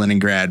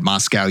Kaliningrad,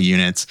 Moscow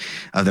units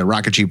of the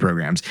rocketry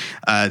programs.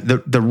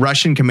 The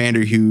Russian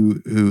commander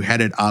who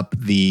headed up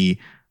the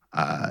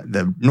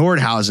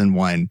Nordhausen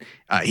one,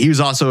 he was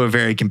also a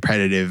very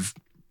competitive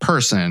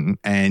person,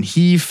 and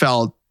he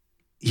felt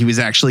he was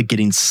actually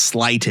getting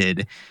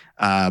slighted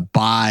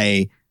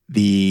by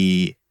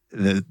the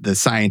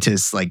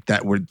scientists like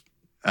that were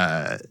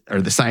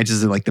or the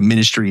scientists of like the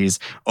ministries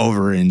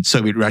over in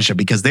Soviet Russia,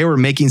 because they were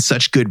making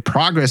such good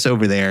progress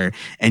over there,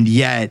 and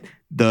yet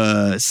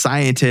the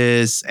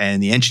scientists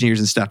and the engineers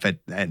and stuff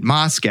at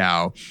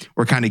Moscow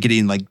were kind of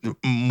getting like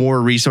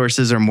more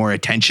resources or more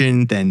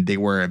attention than they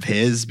were of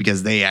his,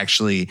 because they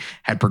actually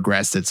had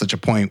progressed at such a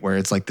point where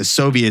it's like the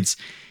Soviets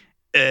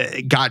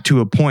got to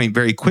a point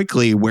very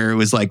quickly where it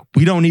was like,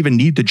 we don't even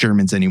need the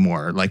Germans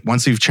anymore. Like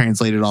once we've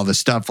translated all this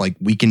stuff, like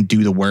we can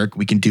do the work,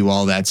 we can do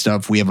all that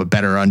stuff. We have a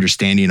better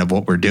understanding of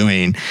what we're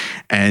doing.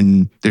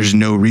 And there's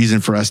no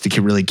reason for us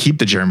to really keep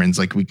the Germans.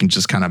 Like we can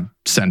just kind of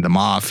send them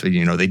off.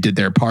 You know, they did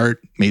their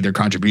part, made their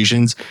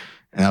contributions,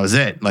 and that was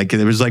it. Like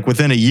it was like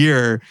within a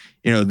year,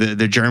 you know,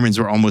 the Germans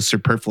were almost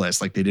superfluous.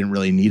 Like they didn't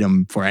really need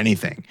them for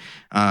anything.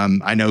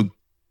 I know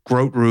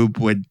Grothrup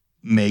would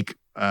make,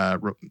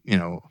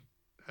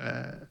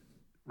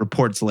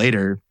 reports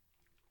later,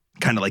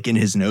 kind of like in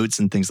his notes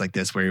and things like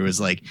this, where he was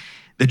like,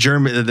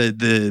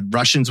 the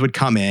Russians would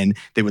come in,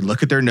 they would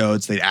look at their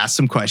notes, they'd ask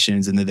some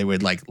questions, and then they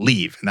would like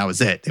leave, and that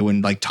was it. They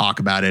wouldn't like talk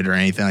about it or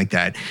anything like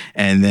that.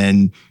 And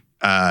then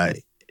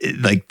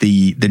like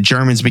the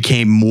Germans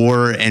became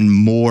more and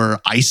more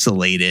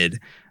isolated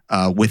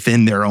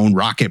within their own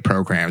rocket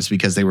programs,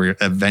 because they were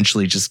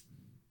eventually just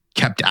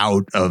kept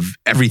out of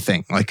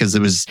everything. Like, because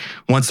it was,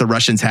 once the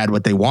Russians had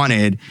what they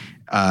wanted,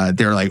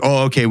 they're like,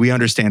 oh, okay, we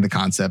understand the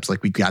concepts,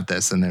 like we got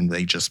this. And then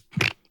they just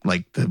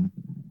like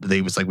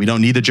they was like, we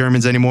don't need the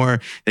Germans anymore.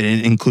 They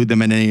didn't include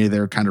them in any of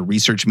their kind of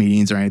research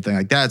meetings or anything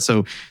like that.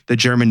 So the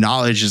German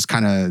knowledge just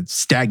kind of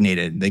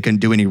stagnated. They couldn't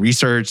do any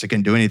research, they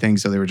couldn't do anything.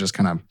 So they were just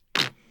kind of,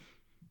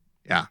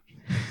 yeah.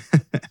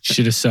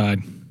 Shit aside.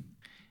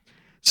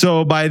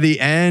 So by the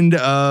end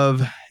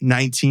of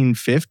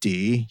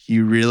 1950,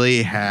 you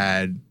really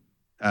had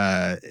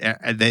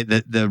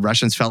the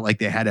Russians felt like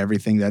they had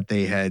everything that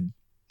they had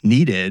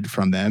needed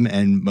from them,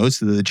 and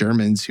most of the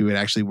Germans who had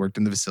actually worked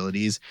in the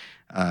facilities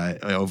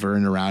over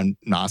and around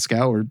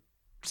Moscow were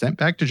sent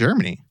back to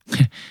Germany.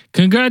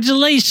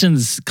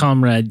 Congratulations,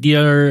 comrade!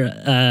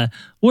 Your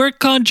work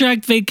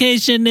contract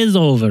vacation is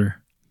over.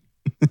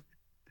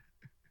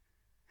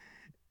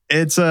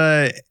 It's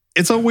a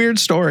weird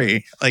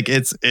story. Like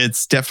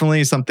it's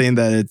definitely something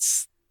that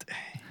it's,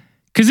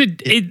 because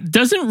it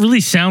doesn't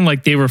really sound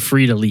like they were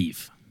free to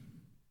leave.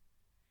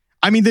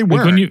 I mean, they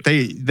weren't.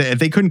 Like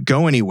they couldn't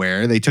go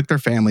anywhere. They took their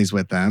families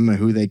with them,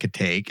 who they could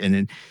take, and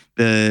then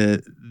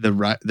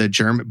the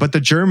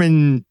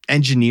German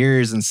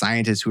engineers and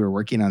scientists who were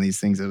working on these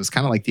things, it was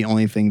kind of like the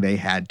only thing they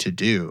had to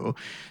do.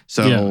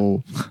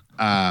 So,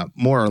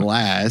 more or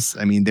less,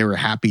 I mean, they were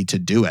happy to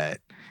do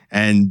it.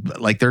 And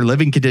like their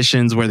living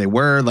conditions where they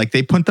were, like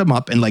they put them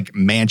up in like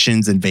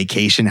mansions and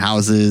vacation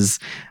houses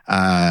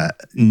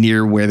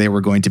near where they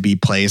were going to be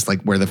placed,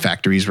 like where the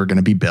factories were going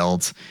to be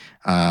built,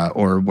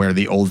 or where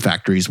the old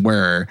factories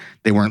were.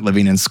 They weren't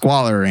living in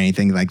squalor or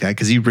anything like that,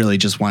 because you really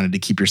just wanted to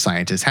keep your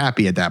scientists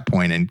happy at that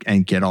point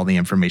and get all the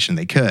information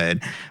they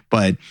could.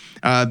 But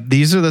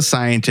these are the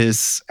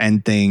scientists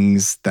and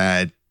things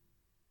that,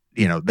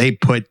 you know, they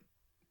put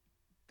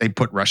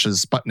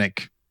Russia's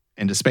Sputnik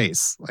into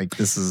space. Like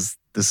this is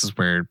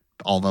where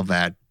all of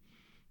that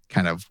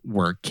kind of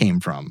work came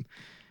from.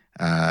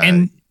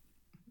 And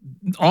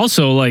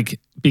also, like,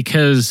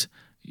 because,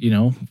 you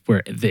know,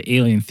 where the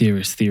alien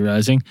theorists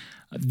theorizing,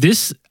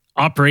 this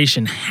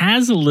operation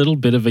has a little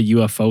bit of a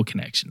UFO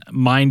connection.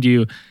 Mind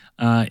you,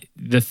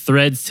 the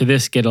threads to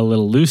this get a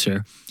little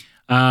looser.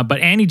 But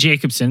Annie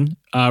Jacobsen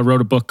wrote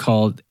a book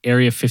called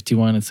Area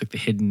 51. It's like the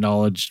hidden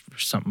knowledge or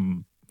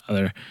something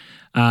other.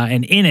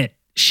 And in it,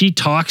 she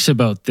talks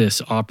about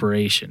this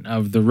operation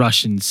of the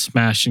Russians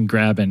smash and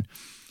grabbing.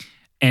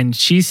 And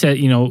she said,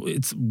 you know,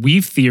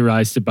 we've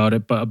theorized about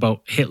it, but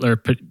about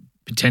Hitler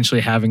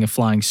potentially having a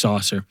flying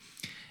saucer.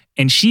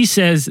 And she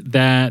says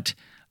that,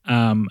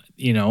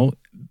 you know,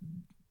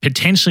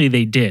 potentially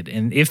they did.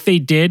 And if they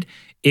did,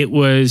 it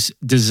was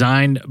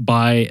designed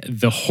by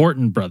the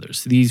Horten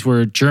brothers. These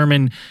were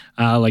German,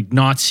 like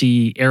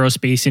Nazi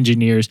aerospace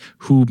engineers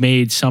who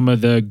made some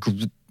of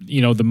the,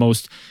 you know, the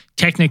most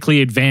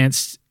technically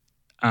advanced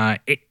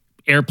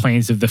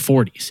airplanes of the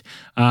 40s.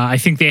 I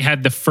think they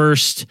had the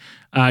first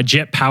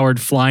jet-powered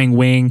flying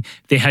wing.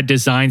 They had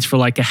designs for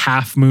like a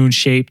half-moon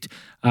shaped,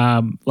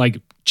 like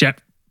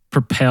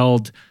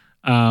jet-propelled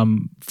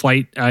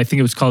flight. I think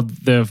it was called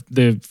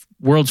the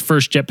world's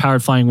first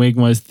jet-powered flying wing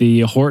was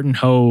the Horten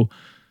Ho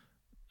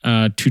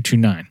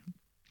 229.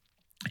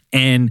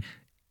 And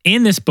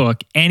in this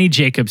book, Annie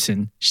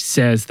Jacobsen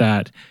says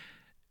that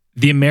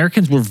the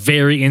Americans were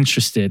very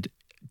interested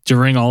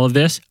during all of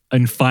this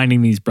in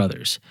finding these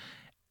brothers.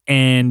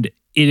 And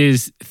it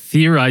is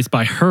theorized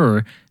by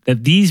her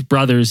that these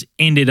brothers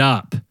ended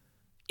up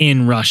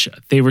in Russia.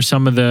 They were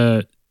some of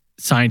the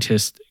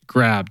scientists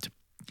grabbed.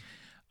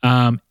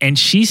 And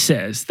she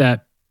says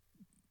that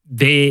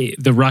the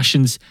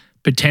Russians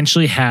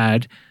potentially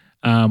had,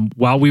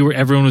 while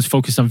everyone was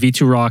focused on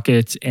V2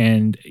 rockets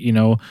and,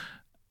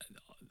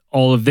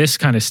 all of this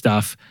kind of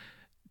stuff,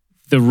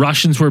 the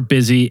Russians were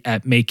busy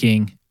at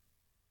making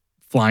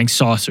flying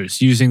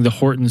saucers using the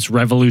Horton's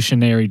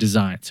revolutionary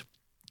designs.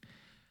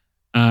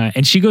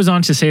 And she goes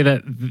on to say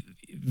that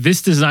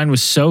this design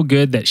was so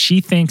good that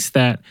she thinks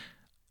that,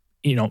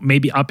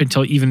 maybe up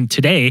until even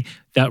today,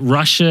 that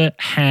Russia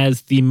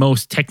has the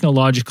most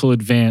technological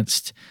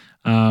advanced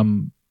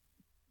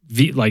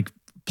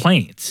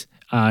planes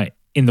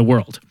in the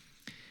world.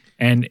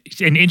 And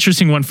an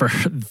interesting one for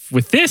her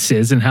with this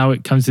is, and how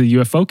it comes to the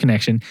UFO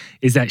connection,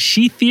 is that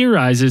she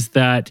theorizes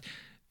that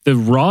the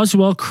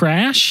Roswell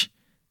crash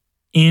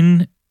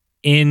in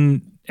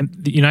the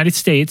United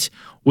States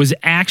was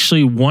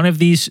actually one of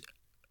these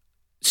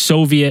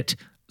Soviet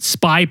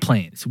spy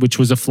planes, which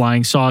was a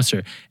flying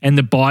saucer. And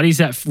the bodies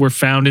that were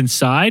found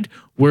inside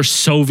were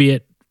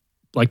Soviet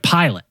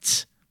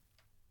pilots.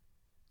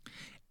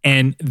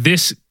 And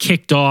this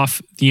kicked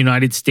off the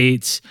United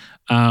States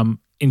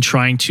in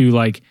trying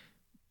to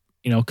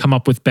come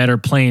up with better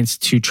planes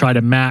to try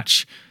to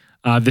match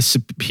the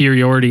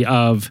superiority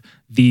of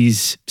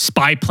these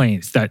spy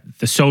planes that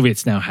the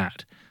Soviets now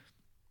had.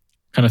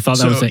 Kind of thought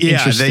that was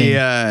interesting.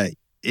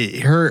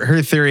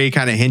 Her theory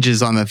kind of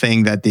hinges on the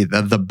thing that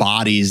the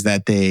bodies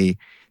that they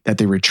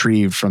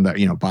retrieved from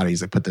the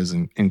bodies, I put those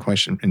in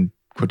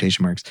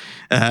quotation marks.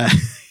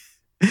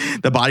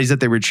 The bodies that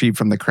they retrieved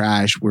from the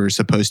crash were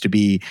supposed to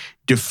be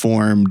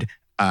deformed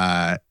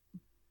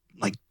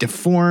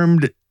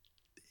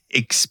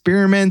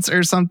experiments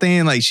or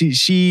something.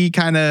 She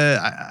kind of,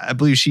 I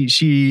believe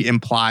she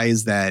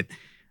implies that,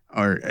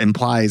 or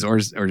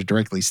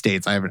directly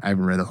states, I haven't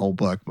read the whole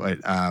book, but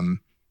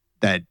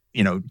that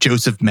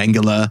Joseph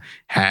Mengele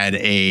had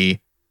a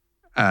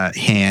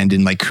hand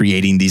in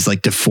creating these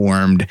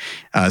deformed,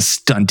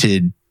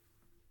 stunted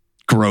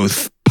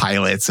growth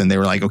pilots, and they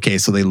were okay,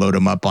 so they load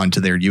them up onto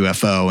their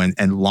UFO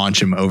and launch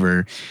them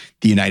over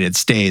the United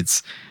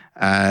States,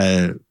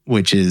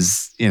 which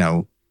is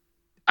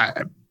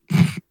I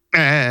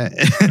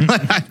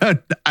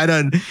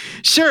don't.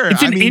 Sure,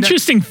 it's an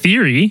interesting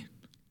theory.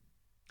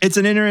 It's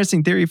an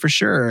interesting theory for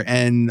sure,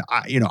 and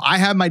I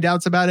have my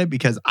doubts about it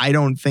because I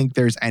don't think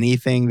there's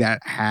anything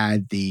that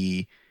had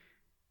the.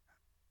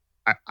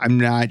 I'm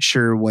not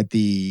sure what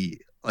the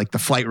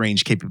flight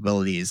range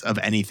capabilities of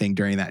anything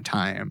during that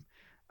time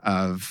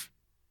of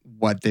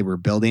what they were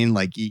building.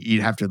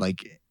 You'd have to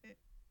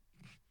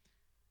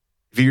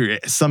if you're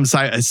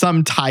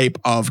some type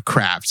of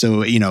craft.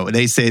 So,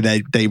 they say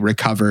that they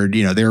recovered,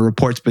 there are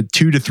reports, but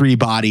 2 to 3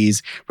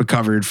 bodies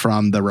recovered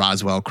from the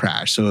Roswell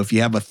crash. So if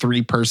you have a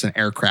 3-person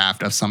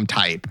aircraft of some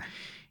type,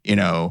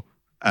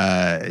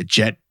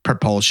 jet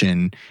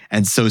propulsion.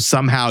 And so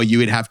somehow you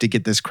would have to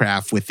get this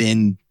craft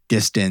within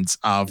distance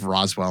of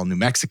Roswell, New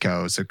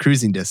Mexico. So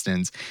cruising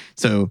distance.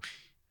 So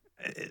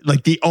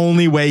the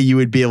only way you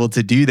would be able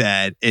to do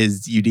that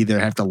is you'd either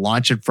have to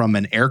launch it from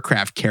an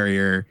aircraft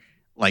carrier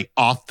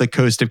off the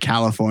coast of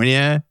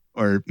California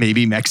or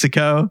maybe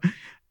Mexico,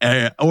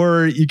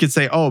 or you could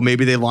say, oh,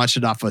 maybe they launched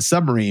it off a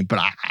submarine. But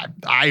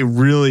I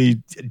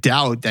really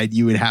doubt that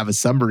you would have a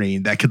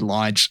submarine that could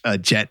launch a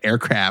jet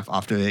aircraft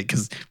off of it,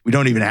 because we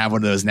don't even have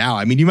one of those now.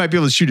 I mean, you might be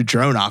able to shoot a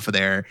drone off of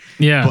there,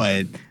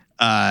 but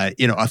a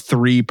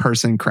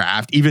 3-person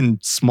craft, even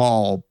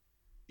small,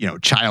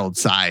 child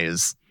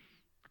size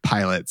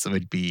pilots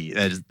would be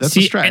that's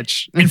a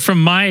stretch. And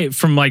from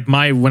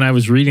when I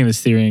was reading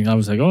this theory, I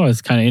was like, oh,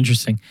 it's kind of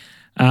interesting.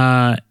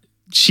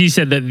 She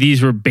said that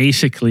these were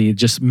basically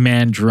just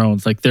manned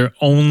drones. Their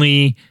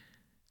only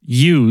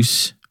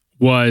use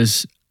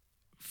was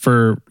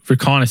for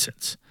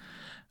reconnaissance.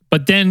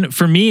 But then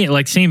for me,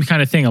 same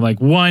kind of thing. I'm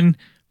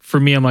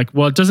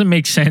well, it doesn't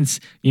make sense.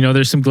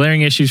 There's some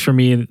glaring issues for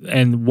me.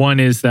 And one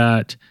is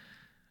that,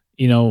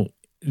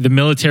 the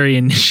military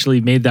initially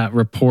made that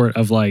report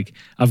of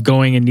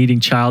going and needing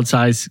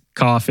child-sized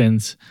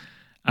coffins,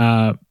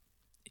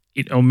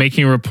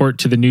 making a report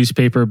to the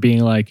newspaper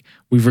being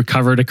we've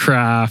recovered a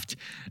craft,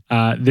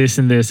 this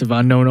and this of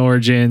unknown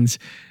origins,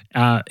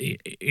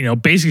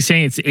 basically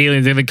saying it's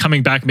aliens, and then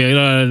coming back and being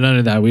no, none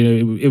of that.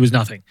 It was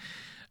nothing.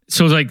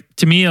 So it's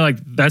to me,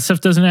 that stuff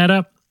doesn't add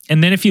up.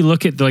 And then if you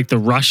look at the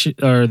Russian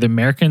or the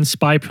American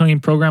spy plane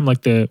program,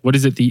 what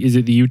is it? Is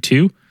it the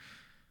U-2?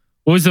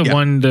 What was the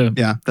one? That's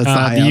the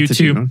high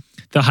altitude one.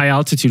 The high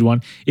altitude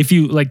one. If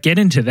you get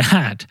into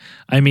that,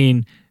 I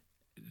mean,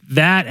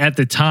 that at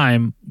the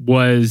time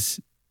was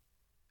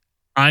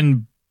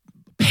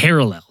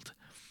unparalleled.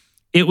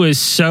 It was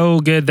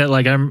so good that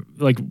I'm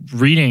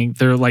reading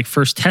their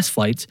first test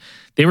flights.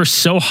 They were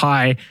so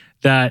high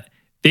that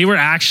they were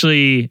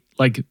actually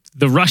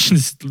the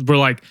Russians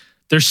were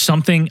there's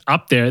something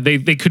up there.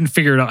 They couldn't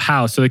figure it out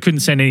how, so they couldn't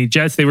send any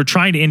jets. They were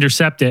trying to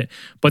intercept it,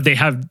 but they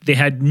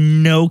had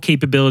no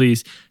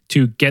capabilities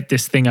to get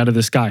this thing out of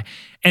the sky.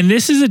 And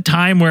this is a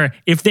time where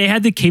if they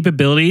had the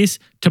capabilities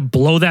to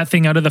blow that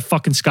thing out of the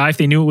fucking sky, if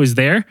they knew it was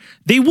there,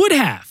 they would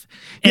have.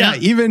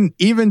 And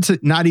even to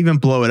not even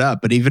blow it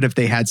up, but even if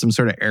they had some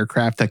sort of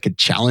aircraft that could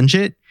challenge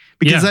it,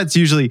 because that's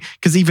usually,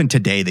 because even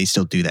today they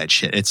still do that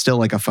shit. It's still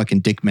like a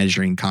fucking dick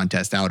measuring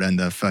contest out on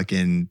the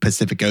fucking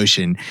Pacific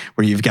Ocean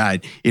where you've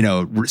got,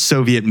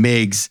 Soviet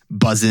MiGs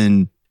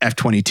buzzing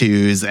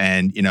F-22s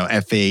and,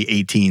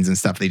 FA-18s and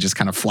stuff. They just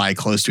kind of fly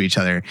close to each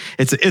other.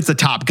 It's a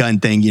Top Gun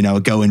thing,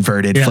 go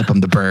inverted, flip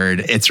them the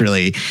bird. It's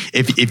really,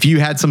 if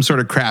you had some sort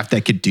of craft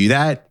that could do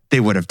that,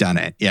 they would have done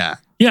it. Yeah.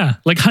 Yeah,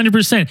 like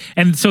 100%.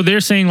 And so they're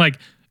saying like,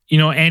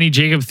 Annie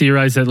Jacob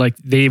theorized that like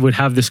they would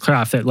have this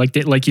craft that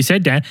like you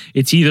said, Dan,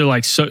 it's either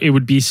like, so it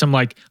would be some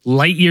like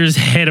light years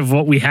ahead of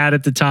what we had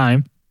at the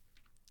time,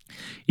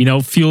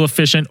 fuel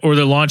efficient, or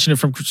they're launching it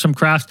from some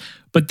craft.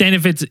 But then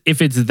if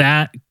it's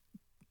that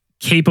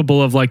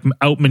capable of like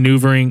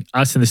outmaneuvering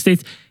us in the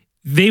States,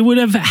 they would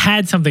have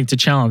had something to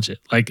challenge it.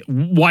 Like,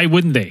 why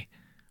wouldn't they?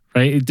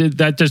 Right?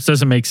 That just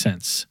doesn't make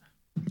sense.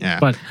 Yeah.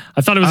 But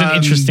I thought it was an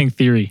interesting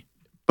theory.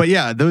 But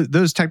yeah,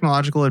 those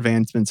technological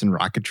advancements in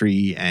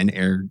rocketry and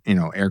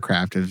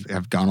aircraft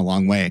have gone a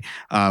long way.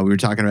 We were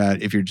talking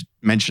about, if you're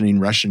mentioning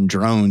Russian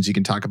drones, you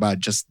can talk about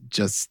just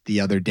the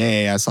other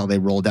day, I saw they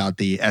rolled out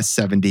the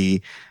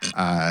S-70.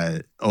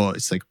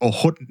 It's like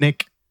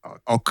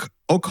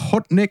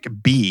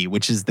Okhotnik B,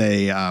 which is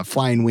the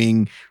flying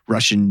wing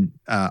Russian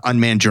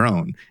unmanned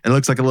drone. It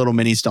looks like a little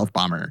mini stealth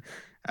bomber,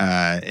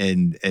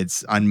 and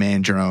it's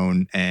unmanned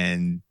drone,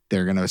 and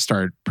they're gonna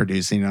start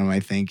producing them, I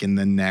think, in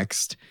the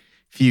next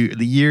few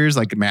years,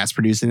 like mass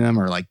producing them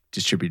or like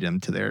distribute them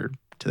to their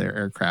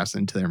aircrafts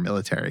and to their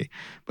military.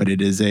 But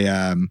it is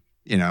a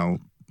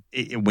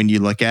when you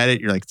look at it,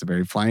 you're like, it's a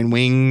very flying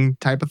wing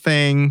type of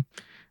thing.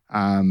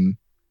 The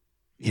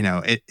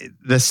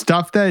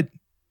stuff that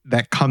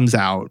comes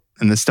out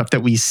and the stuff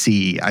that we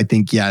see, I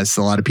think, yes,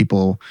 a lot of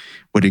people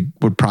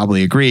would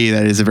probably agree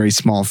that is a very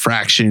small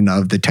fraction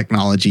of the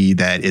technology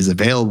that is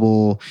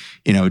available,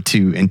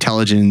 to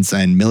intelligence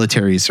and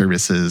military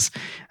services.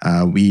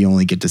 We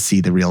only get to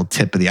see the real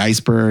tip of the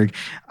iceberg.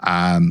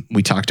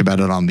 We talked about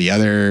it on the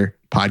other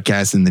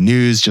podcast in the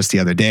news just the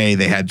other day.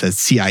 They had the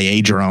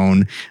CIA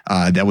drone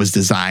that was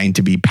designed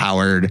to be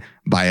powered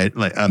by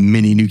a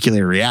mini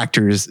nuclear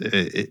reactors,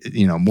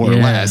 more or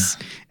less.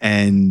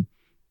 And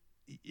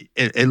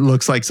it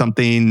looks like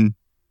something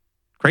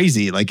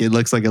crazy. Like, it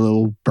looks like a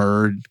little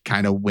bird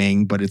kind of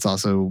wing, but it's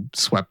also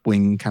swept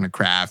wing kind of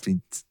craft.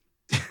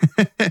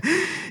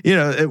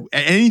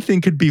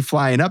 Anything could be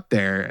flying up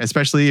there,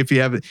 especially if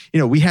you have,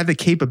 we had the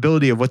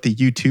capability of what the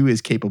U-2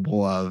 is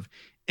capable of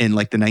in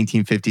like the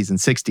 1950s and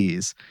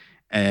 60s.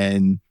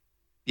 And,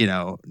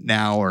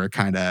 now we're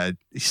kind of,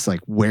 it's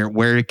like,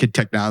 where could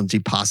technology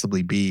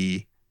possibly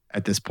be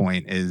at this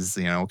point is,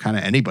 kind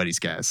of anybody's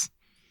guess.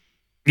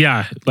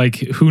 Yeah, like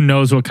who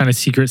knows what kind of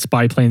secret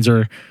spy planes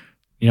or,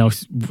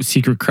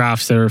 secret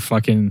crafts that are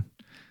fucking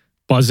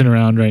buzzing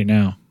around right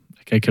now.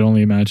 Like, I could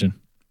only imagine.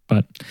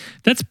 But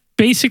that's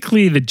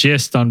basically the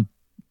gist on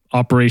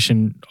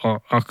Operation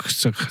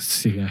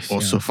Osavayakim.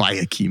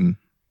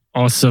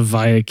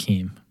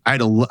 Osavayakim. I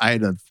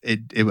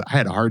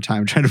had a hard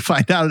time trying to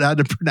find out how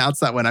to pronounce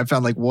that one. I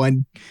found like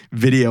one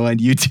video on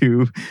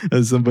YouTube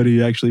of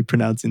somebody actually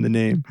pronouncing the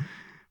name,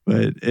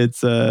 but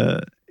it's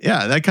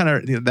that kind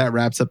of that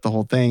wraps up the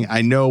whole thing.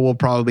 I know we'll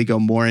probably go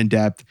more in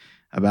depth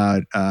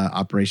about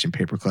Operation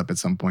Paperclip at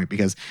some point,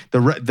 because the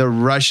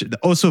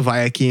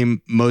Osavayakim,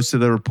 most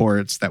of the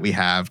reports that we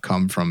have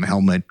come from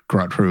Helmut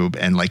Grothrub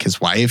and like his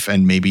wife,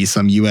 and maybe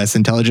some U.S.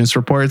 intelligence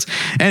reports,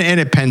 and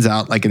it pens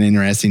out like an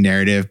interesting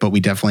narrative. But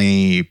we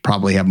definitely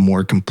probably have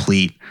more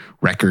complete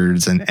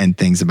records and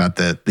things about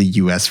the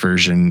U.S.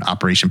 version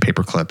Operation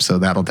Paperclip. So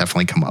that'll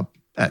definitely come up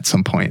at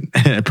some point,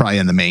 probably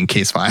in the main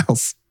case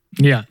files.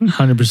 Yeah,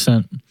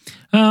 100%.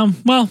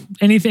 Well,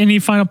 any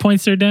final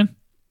points there, Dan?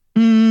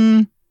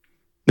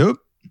 Nope.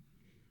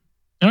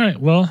 All right.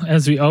 Well,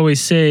 as we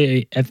always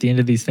say at the end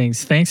of these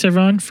things, thanks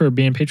everyone for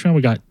being Patreon.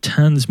 We got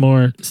tons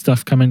more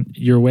stuff coming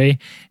your way,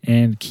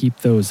 and keep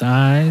those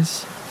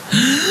eyes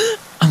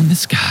on the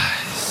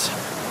skies.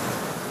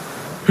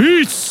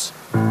 Peace.